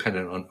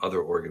codependent on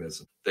other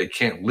organisms. They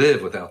can't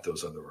live without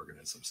those other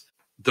organisms.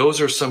 Those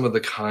are some of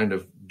the kind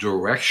of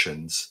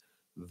directions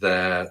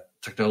that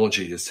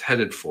technology is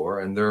headed for,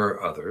 and there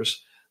are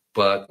others.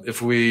 But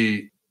if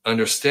we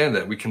understand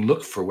that, we can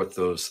look for what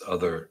those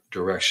other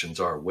directions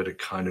are, what it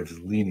kind of is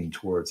leaning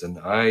towards. And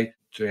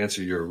to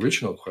answer your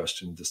original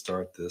question to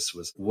start this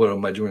was, what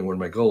am I doing? What are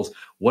my goals?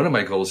 One of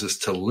my goals is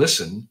to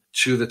listen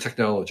to the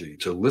technology,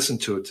 to listen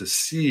to it, to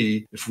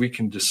see if we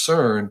can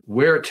discern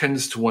where it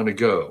tends to want to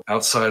go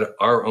outside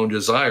our own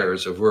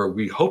desires of where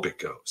we hope it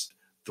goes.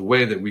 The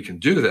way that we can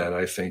do that,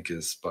 I think,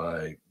 is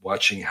by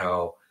watching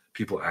how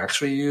people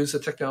actually use the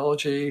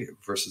technology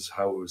versus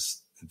how it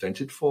was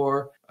invented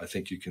for. I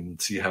think you can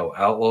see how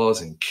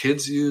outlaws and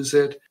kids use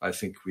it. I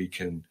think we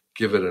can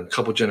give it a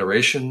couple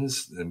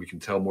generations, and we can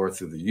tell more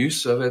through the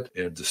use of it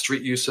and the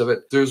street use of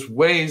it. There's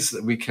ways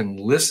that we can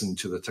listen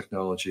to the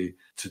technology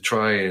to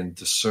try and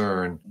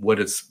discern what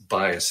its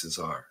biases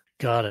are.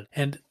 Got it.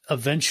 And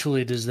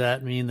eventually, does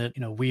that mean that,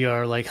 we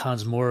are, like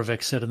Hans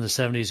Moravec said in the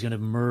 70s, going to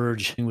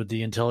merge with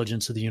the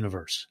intelligence of the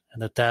universe,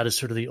 and that is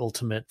sort of the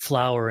ultimate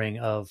flowering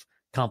of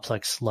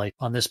complex life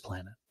on this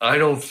planet? I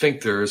don't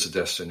think there is a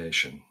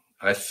destination.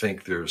 I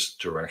think there's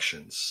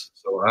directions.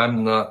 So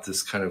I'm not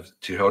this kind of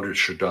Teilhard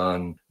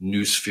Chardin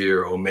new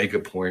sphere omega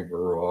point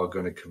where we're all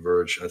going to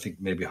converge. I think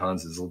maybe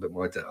Hans is a little bit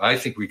more like that. I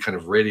think we kind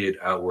of radiate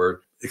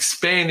outward,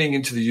 expanding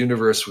into the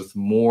universe with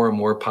more and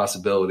more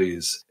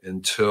possibilities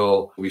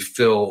until we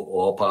fill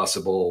all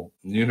possible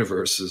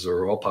universes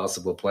or all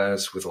possible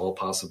planets with all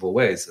possible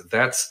ways.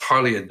 That's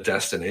hardly a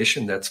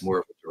destination. That's more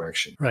of a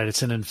direction. Right.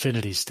 It's an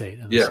infinity state.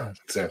 Yeah,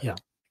 exactly. Yeah,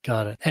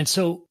 got it. And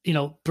so,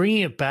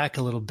 bringing it back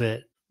a little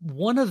bit,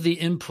 one of the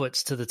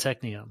inputs to the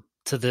Technium,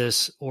 to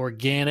this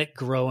organic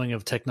growing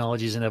of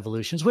technologies and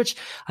evolutions, which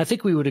I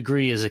think we would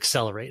agree is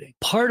accelerating.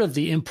 Part of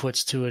the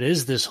inputs to it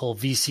is this whole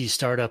VC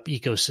startup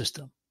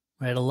ecosystem.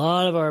 Right. A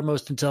lot of our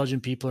most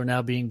intelligent people are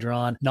now being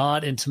drawn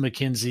not into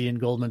McKinsey and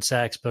Goldman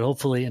Sachs, but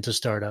hopefully into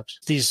startups.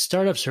 These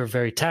startups are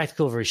very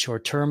tactical, very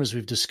short term, as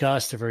we've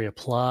discussed. They're very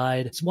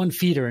applied. It's one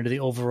feeder into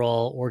the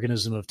overall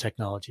organism of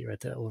technology, right?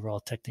 The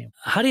overall Technium.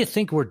 How do you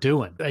think we're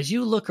doing? As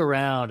you look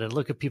around and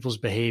look at people's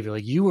behavior,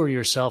 like you were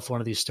yourself one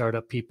of these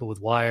startup people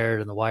with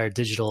Wired and the Wired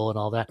Digital and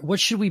all that,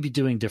 what should we be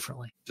doing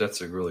differently?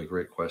 That's a really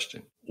great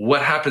question.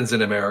 What happens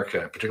in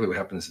America, particularly what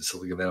happens in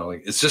Silicon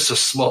Valley, is just a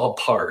small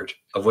part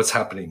of what's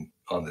happening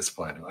on this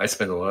planet. I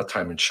spend a lot of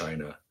time in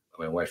China.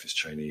 My wife is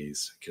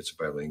Chinese, kids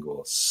are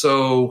bilingual.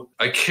 So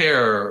I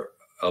care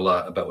a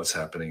lot about what's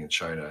happening in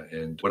China.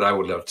 And what I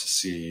would love to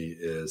see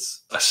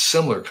is a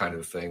similar kind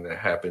of thing that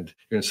happened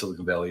here in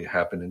Silicon Valley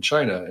happened in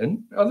China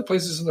and other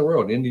places in the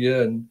world,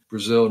 India and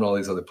Brazil and all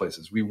these other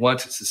places. We want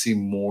to see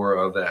more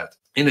of that.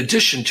 In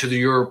addition to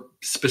your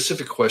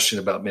specific question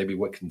about maybe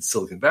what can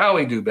Silicon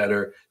Valley do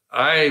better,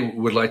 I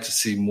would like to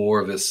see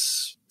more of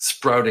this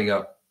sprouting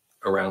up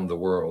around the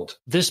world.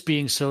 This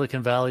being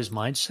Silicon Valley's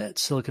mindset,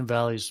 Silicon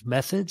Valley's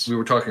methods? We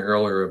were talking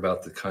earlier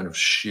about the kind of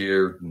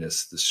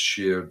sharedness, the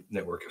shared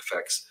network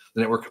effects,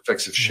 the network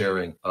effects of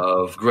sharing,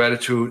 of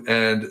gratitude,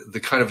 and the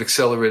kind of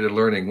accelerated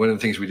learning. One of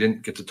the things we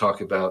didn't get to talk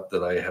about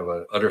that I have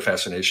an utter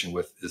fascination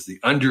with is the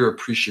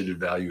underappreciated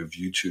value of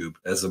YouTube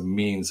as a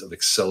means of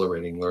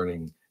accelerating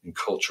learning and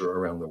culture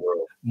around the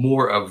world.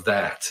 More of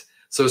that.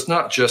 So it's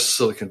not just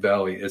Silicon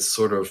Valley. It's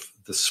sort of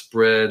the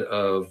spread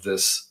of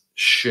this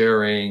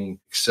sharing,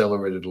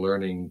 accelerated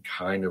learning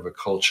kind of a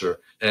culture.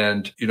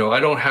 And, I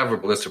don't have a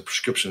list of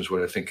prescriptions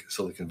what I think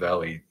Silicon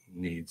Valley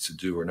needs to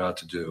do or not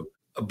to do.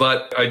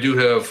 But I do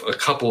have a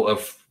couple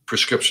of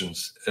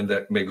prescriptions, and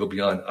that may go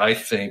beyond. I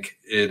think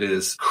it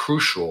is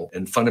crucial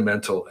and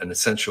fundamental and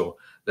essential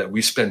that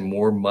we spend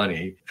more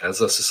money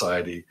as a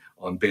society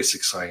on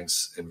basic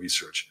science and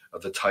research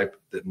of the type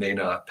that may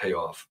not pay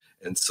off.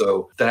 And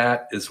so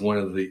that is one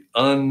of the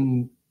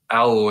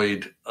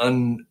unalloyed,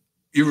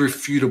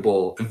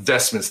 irrefutable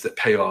investments that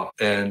pay off.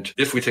 And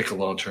if we take a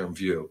long-term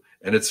view,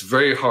 and it's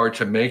very hard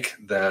to make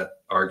that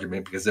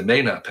argument because it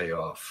may not pay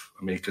off.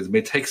 Because it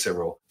may take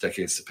several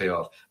decades to pay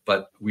off,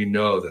 but we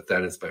know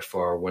that is by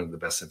far one of the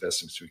best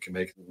investments we can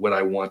make. What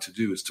I want to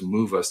do is to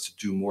move us to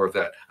do more of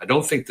that. I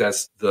don't think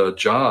that's the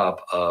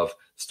job of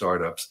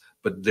startups,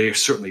 but they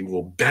certainly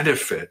will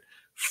benefit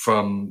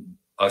from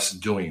us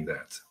doing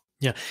that.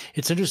 Yeah,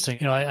 it's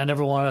interesting. I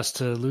never want us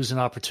to lose an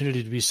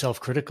opportunity to be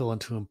self-critical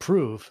and to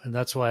improve. And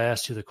that's why I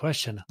asked you the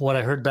question. What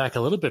I heard back a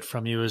little bit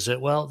from you is that,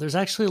 there's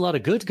actually a lot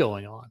of good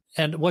going on.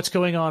 And what's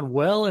going on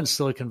well in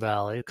Silicon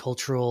Valley,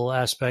 cultural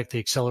aspect, the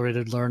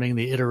accelerated learning,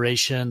 the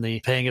iteration,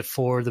 the paying it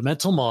forward, the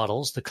mental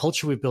models, the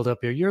culture we've built up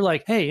here. You're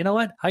like, hey, you know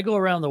what? I go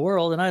around the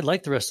world and I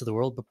like the rest of the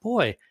world, but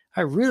boy,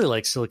 I really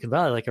like Silicon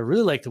Valley. I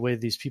really like the way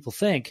these people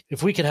think.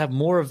 If we could have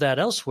more of that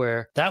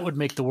elsewhere, that would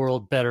make the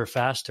world better,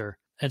 faster.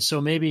 And so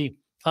maybe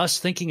us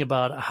thinking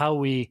about how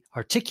we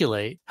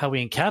articulate, how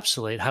we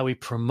encapsulate, how we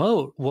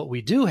promote what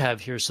we do have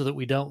here so that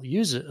we don't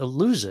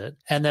lose it,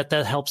 and that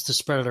helps to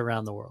spread it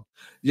around the world.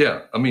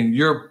 Yeah.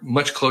 You're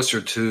much closer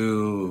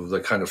to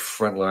the kind of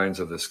front lines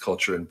of this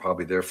culture and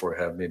probably therefore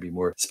have maybe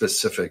more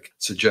specific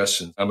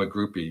suggestions. I'm a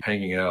groupie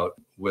hanging out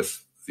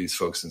with these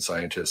folks and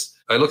scientists.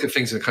 I look at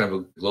things in a kind of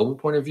a global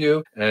point of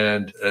view,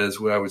 and as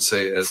what I would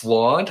say, as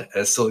flawed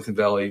as Silicon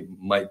Valley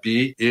might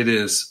be, it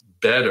is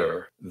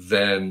better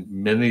than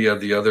many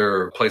of the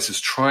other places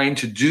trying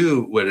to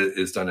do what it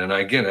is done. And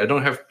again, I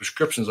don't have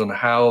prescriptions on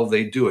how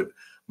they do it.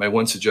 My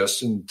one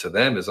suggestion to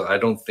them is I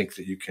don't think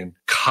that you can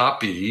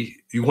copy.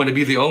 You want to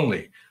be the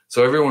only.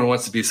 So everyone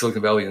wants to be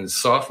Silicon Valley in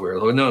software.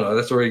 No,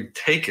 that's already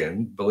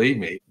taken. Believe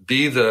me.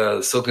 Be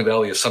the Silicon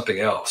Valley of something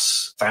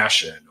else,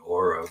 fashion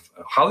or of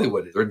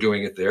Hollywood, they're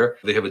doing it there.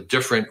 They have a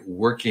different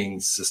working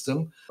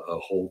system, a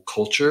whole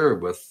culture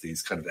with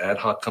these kind of ad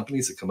hoc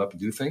companies that come up and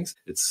do things.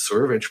 It's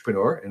sort of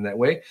entrepreneur in that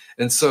way.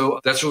 And so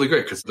that's really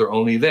great because they're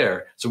only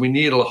there. So we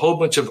need a whole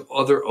bunch of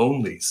other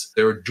onlys.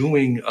 They're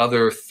doing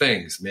other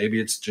things. Maybe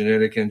it's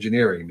genetic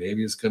engineering.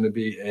 Maybe it's going to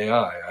be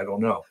AI. I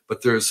don't know.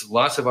 But there's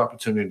lots of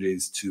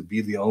opportunities to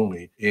be the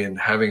only in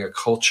having a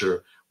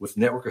culture with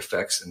network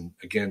effects. And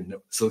again,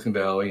 Silicon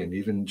Valley and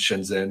even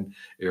Shenzhen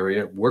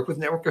area work with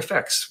network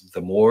effects. The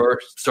more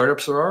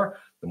startups there are,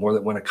 the more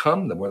that want to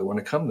come, the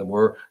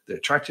more the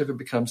attractive it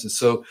becomes. And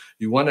so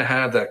you want to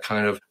have that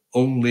kind of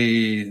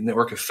only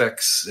network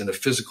effects in a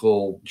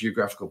physical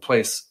geographical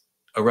place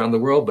around the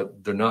world,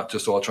 but they're not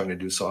just all trying to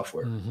do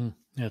software. Mm-hmm.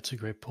 Yeah, that's a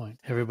great point.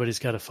 Everybody's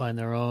got to find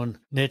their own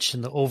niche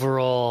in the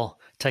overall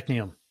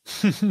technium.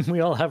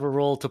 We all have a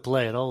role to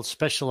play, an all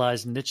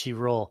specialized niche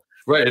role.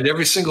 Right. And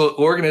every single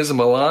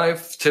organism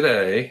alive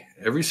today,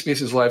 every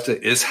species alive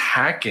today is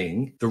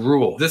hacking the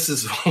rule. This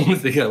is one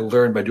thing I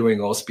learned by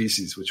doing All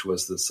Species, which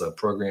was this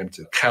program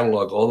to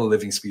catalog all the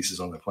living species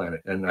on the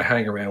planet. And I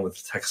hang around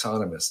with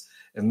taxonomists,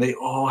 and they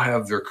all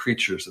have their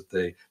creatures that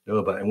they know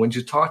about. And when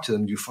you talk to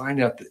them, you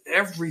find out that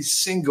every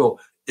single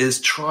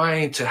is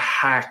trying to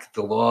hack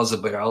the laws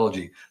of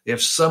biology. They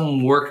have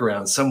some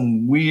workaround,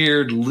 some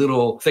weird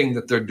little thing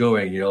that they're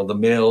doing. The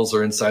males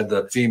are inside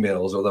the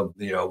females or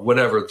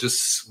whatever,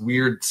 just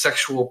weird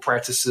sexual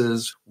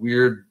practices,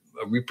 weird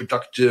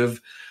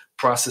reproductive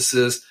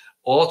processes,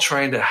 all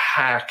trying to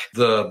hack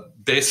the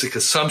basic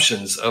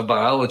assumptions of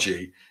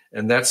biology.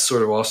 And that's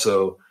sort of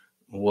also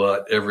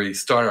what every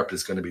startup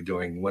is going to be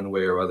doing one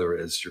way or other,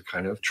 is you're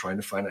kind of trying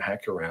to find a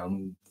hack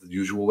around the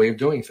usual way of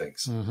doing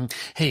things. Mm-hmm.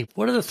 Hey,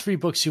 what are the 3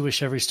 books you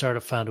wish every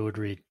startup founder would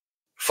read?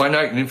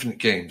 Finite and Infinite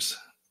Games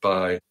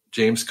by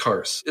James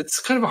Carse. It's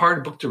kind of a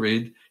hard book to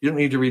read. You don't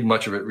need to read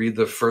much of it. Read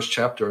the first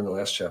chapter and the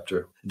last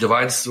chapter. It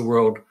divides the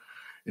world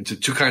into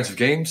 2 kinds of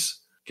games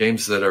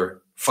that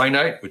are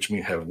finite, which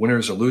mean have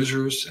winners and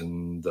losers,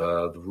 and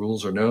the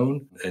rules are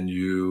known, and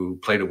you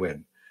play to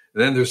win.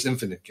 And then there's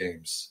infinite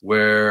games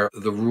where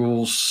the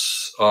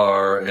rules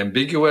are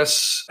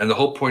ambiguous and the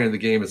whole point of the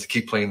game is to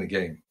keep playing the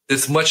game.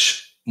 It's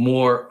much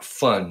more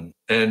fun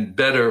and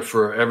better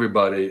for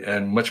everybody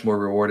and much more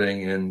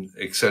rewarding and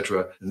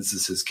etc. And this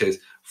is his case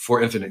for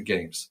infinite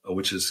games,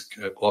 which is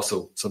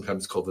also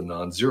sometimes called the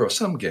non-zero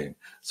sum game.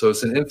 So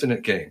it's an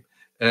infinite game.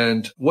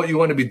 And what you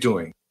want to be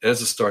doing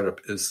as a startup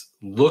is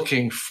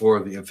looking for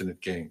the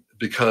infinite game,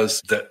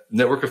 because that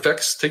network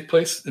effects take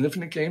place in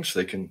infinite games.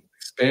 They can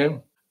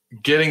expand.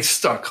 Getting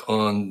stuck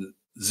on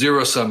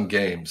zero-sum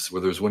games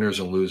where there's winners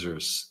and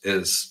losers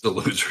is the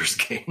loser's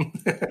game.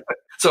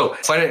 So,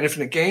 Finite and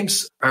Infinite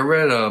Games. I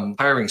read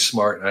Hiring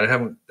Smart,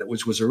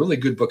 which was a really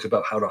good book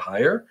about how to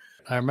hire.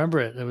 I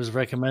remember it. It was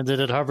recommended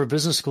at Harvard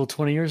Business School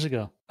 20 years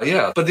ago.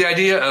 Yeah, but the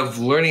idea of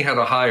learning how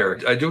to hire,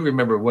 I do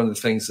remember one of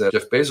the things that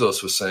Jeff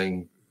Bezos was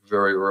saying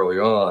very early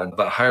on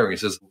about hiring. He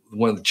says,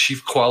 one of the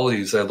chief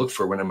qualities I look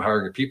for when I'm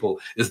hiring people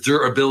is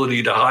their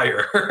ability to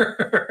hire.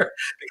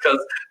 Because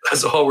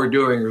that's all we're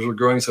doing is we're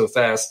growing so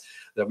fast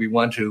that we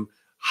want to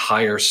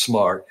hire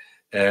smart.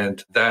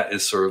 And that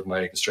is sort of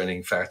my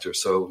constraining factor.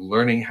 So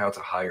learning how to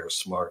hire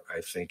smart,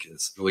 I think,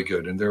 is really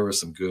good. And there were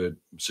some good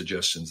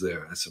suggestions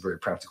there. It's a very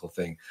practical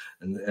thing.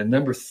 And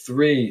number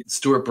 3,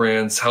 Steward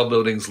Brand's How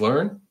Buildings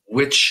Learn,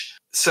 which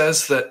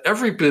says that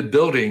every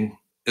building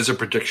is a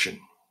prediction.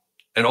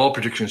 And all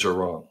predictions are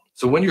wrong.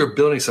 So when you're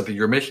building something,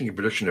 you're making a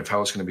prediction of how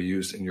it's going to be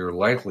used, and you're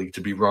likely to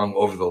be wrong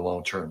over the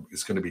long term.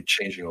 It's going to be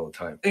changing all the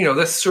time.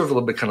 That's sort of a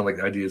little bit kind of like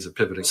the ideas of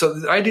pivoting. So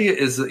the idea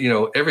is that,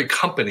 every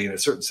company in a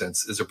certain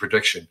sense is a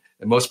prediction,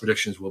 and most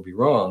predictions will be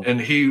wrong. And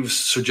he was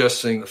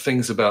suggesting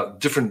things about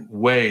different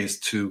ways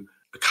to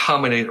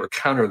accommodate or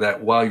counter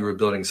that while you were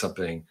building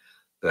something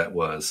that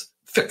was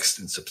fixed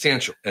and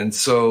substantial. And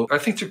so I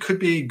think there could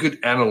be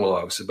good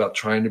analogs about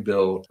trying to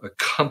build a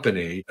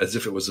company as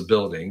if it was a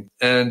building,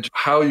 and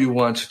how you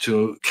want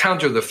to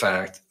counter the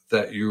fact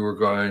that you are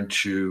going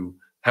to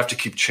have to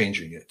keep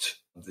changing it,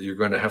 that you're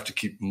going to have to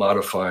keep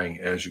modifying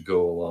as you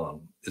go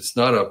along. It's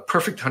not a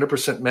perfect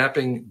 100%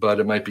 mapping,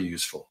 but it might be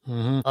useful.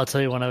 Mm-hmm. I'll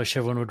tell you one I wish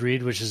everyone would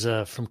read, which is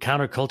From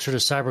Counterculture to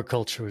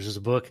Cyberculture, which is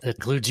a book that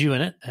includes you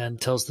in it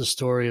and tells the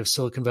story of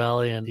Silicon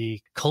Valley and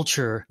the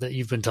culture that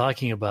you've been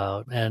talking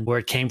about and where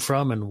it came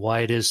from and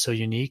why it is so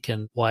unique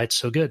and why it's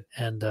so good.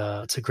 And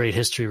it's a great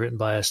history written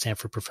by a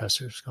Stanford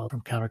professor. It's called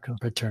From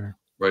Counterculture, Fred Turner.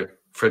 Right.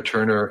 Fred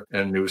Turner,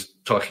 and he was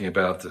talking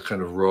about the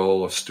kind of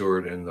role of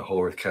Steward in the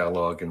Whole Earth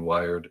Catalog and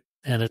Wired.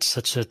 And it's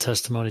such a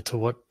testimony to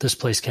what this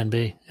place can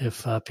be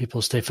if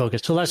people stay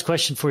focused. So last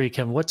question for you,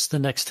 Kevin. What's the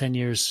next 10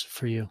 years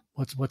for you?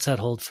 What's that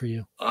hold for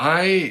you?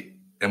 I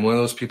am one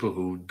of those people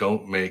who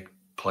don't make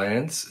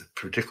plans,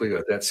 particularly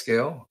at that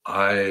scale.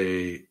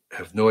 I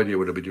have no idea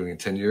what I'll be doing in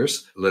 10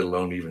 years, let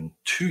alone even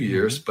 2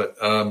 years.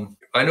 Mm-hmm. But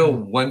I know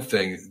one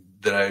thing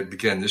that I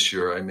began this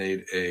year. I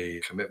made a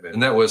commitment,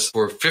 and that was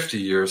for 50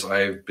 years,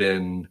 I've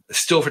been a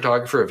still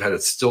photographer. I've had a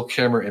still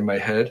camera in my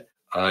head.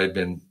 I've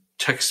been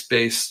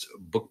text-based,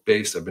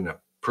 book-based. I've been a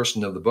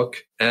person of the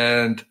book.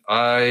 And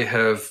I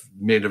have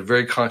made a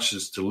very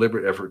conscious,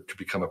 deliberate effort to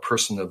become a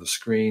person of the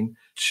screen,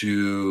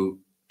 to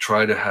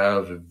try to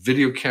have a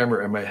video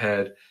camera in my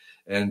head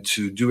and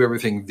to do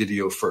everything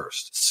video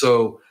first.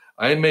 So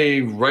I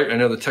may write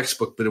another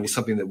textbook, but it was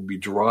something that would be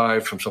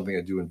derived from something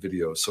I do in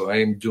video. So I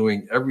am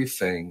doing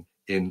everything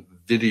in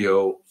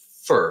video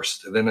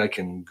first, and then I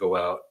can go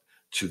out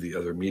to the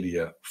other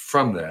media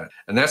from that.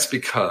 And that's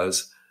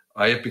because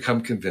I have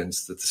become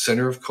convinced that the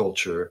center of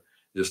culture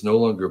is no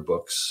longer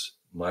books.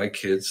 My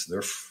kids,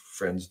 their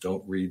friends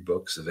don't read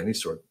books of any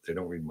sort. They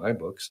don't read my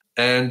books.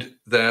 And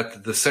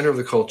that the center of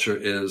the culture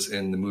is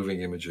in the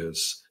moving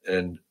images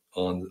and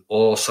on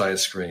all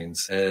size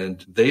screens.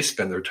 And they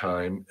spend their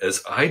time,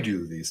 as I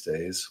do these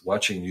days,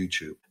 watching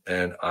YouTube.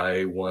 And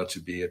I want to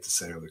be at the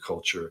center of the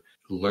culture.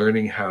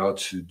 Learning how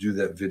to do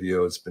that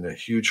video has been a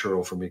huge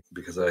hurdle for me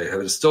because I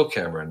have a still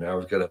camera and now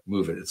I've got to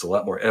move it. It's a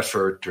lot more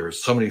effort.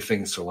 There's so many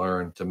things to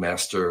learn, to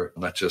master,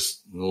 not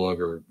just no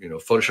longer,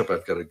 Photoshop.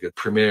 I've got to get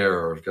Premiere,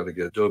 or I've got to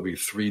get Adobe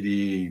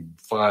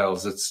 3D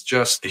files. It's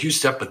just a huge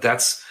step, but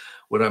that's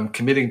what I'm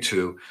committing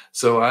to.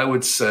 So I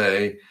would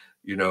say,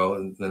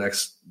 in the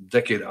next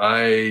decade,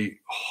 I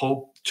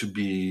hope to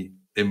be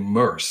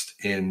immersed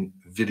in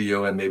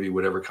video and maybe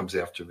whatever comes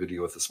after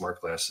video with the smart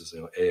glasses,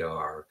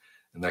 AR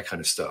and that kind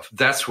of stuff.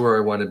 That's where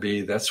I want to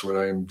be. That's what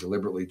I'm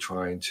deliberately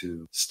trying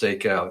to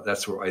stake out.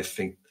 That's where I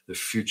think the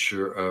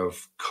future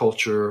of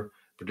culture,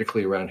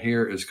 particularly around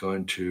here, is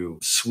going to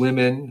swim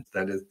in.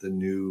 That is the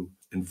new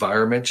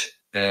environment.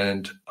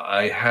 And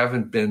I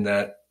haven't been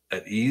that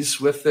at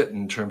ease with it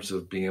in terms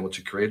of being able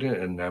to create it,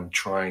 and I'm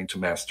trying to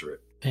master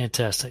it.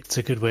 Fantastic. It's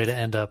a good way to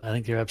end up. I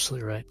think you're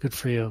absolutely right. Good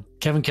for you.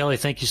 Kevin Kelly,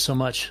 thank you so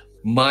much.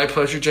 My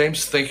pleasure,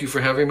 James. Thank you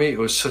for having me. It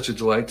was such a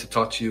delight to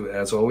talk to you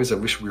as always. I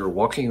wish we were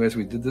walking as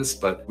we did this,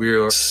 but we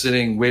are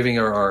sitting, waving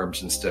our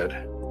arms instead.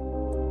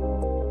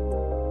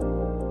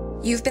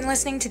 You've been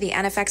listening to the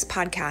NFX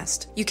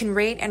podcast. You can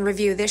rate and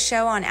review this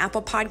show on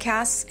Apple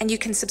Podcasts, and you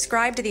can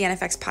subscribe to the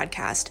NFX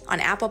podcast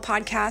on Apple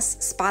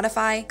Podcasts,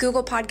 Spotify,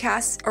 Google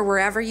Podcasts, or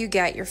wherever you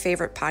get your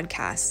favorite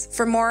podcasts.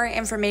 For more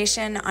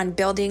information on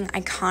building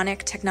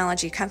iconic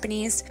technology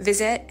companies,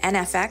 visit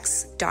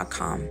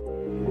nfx.com.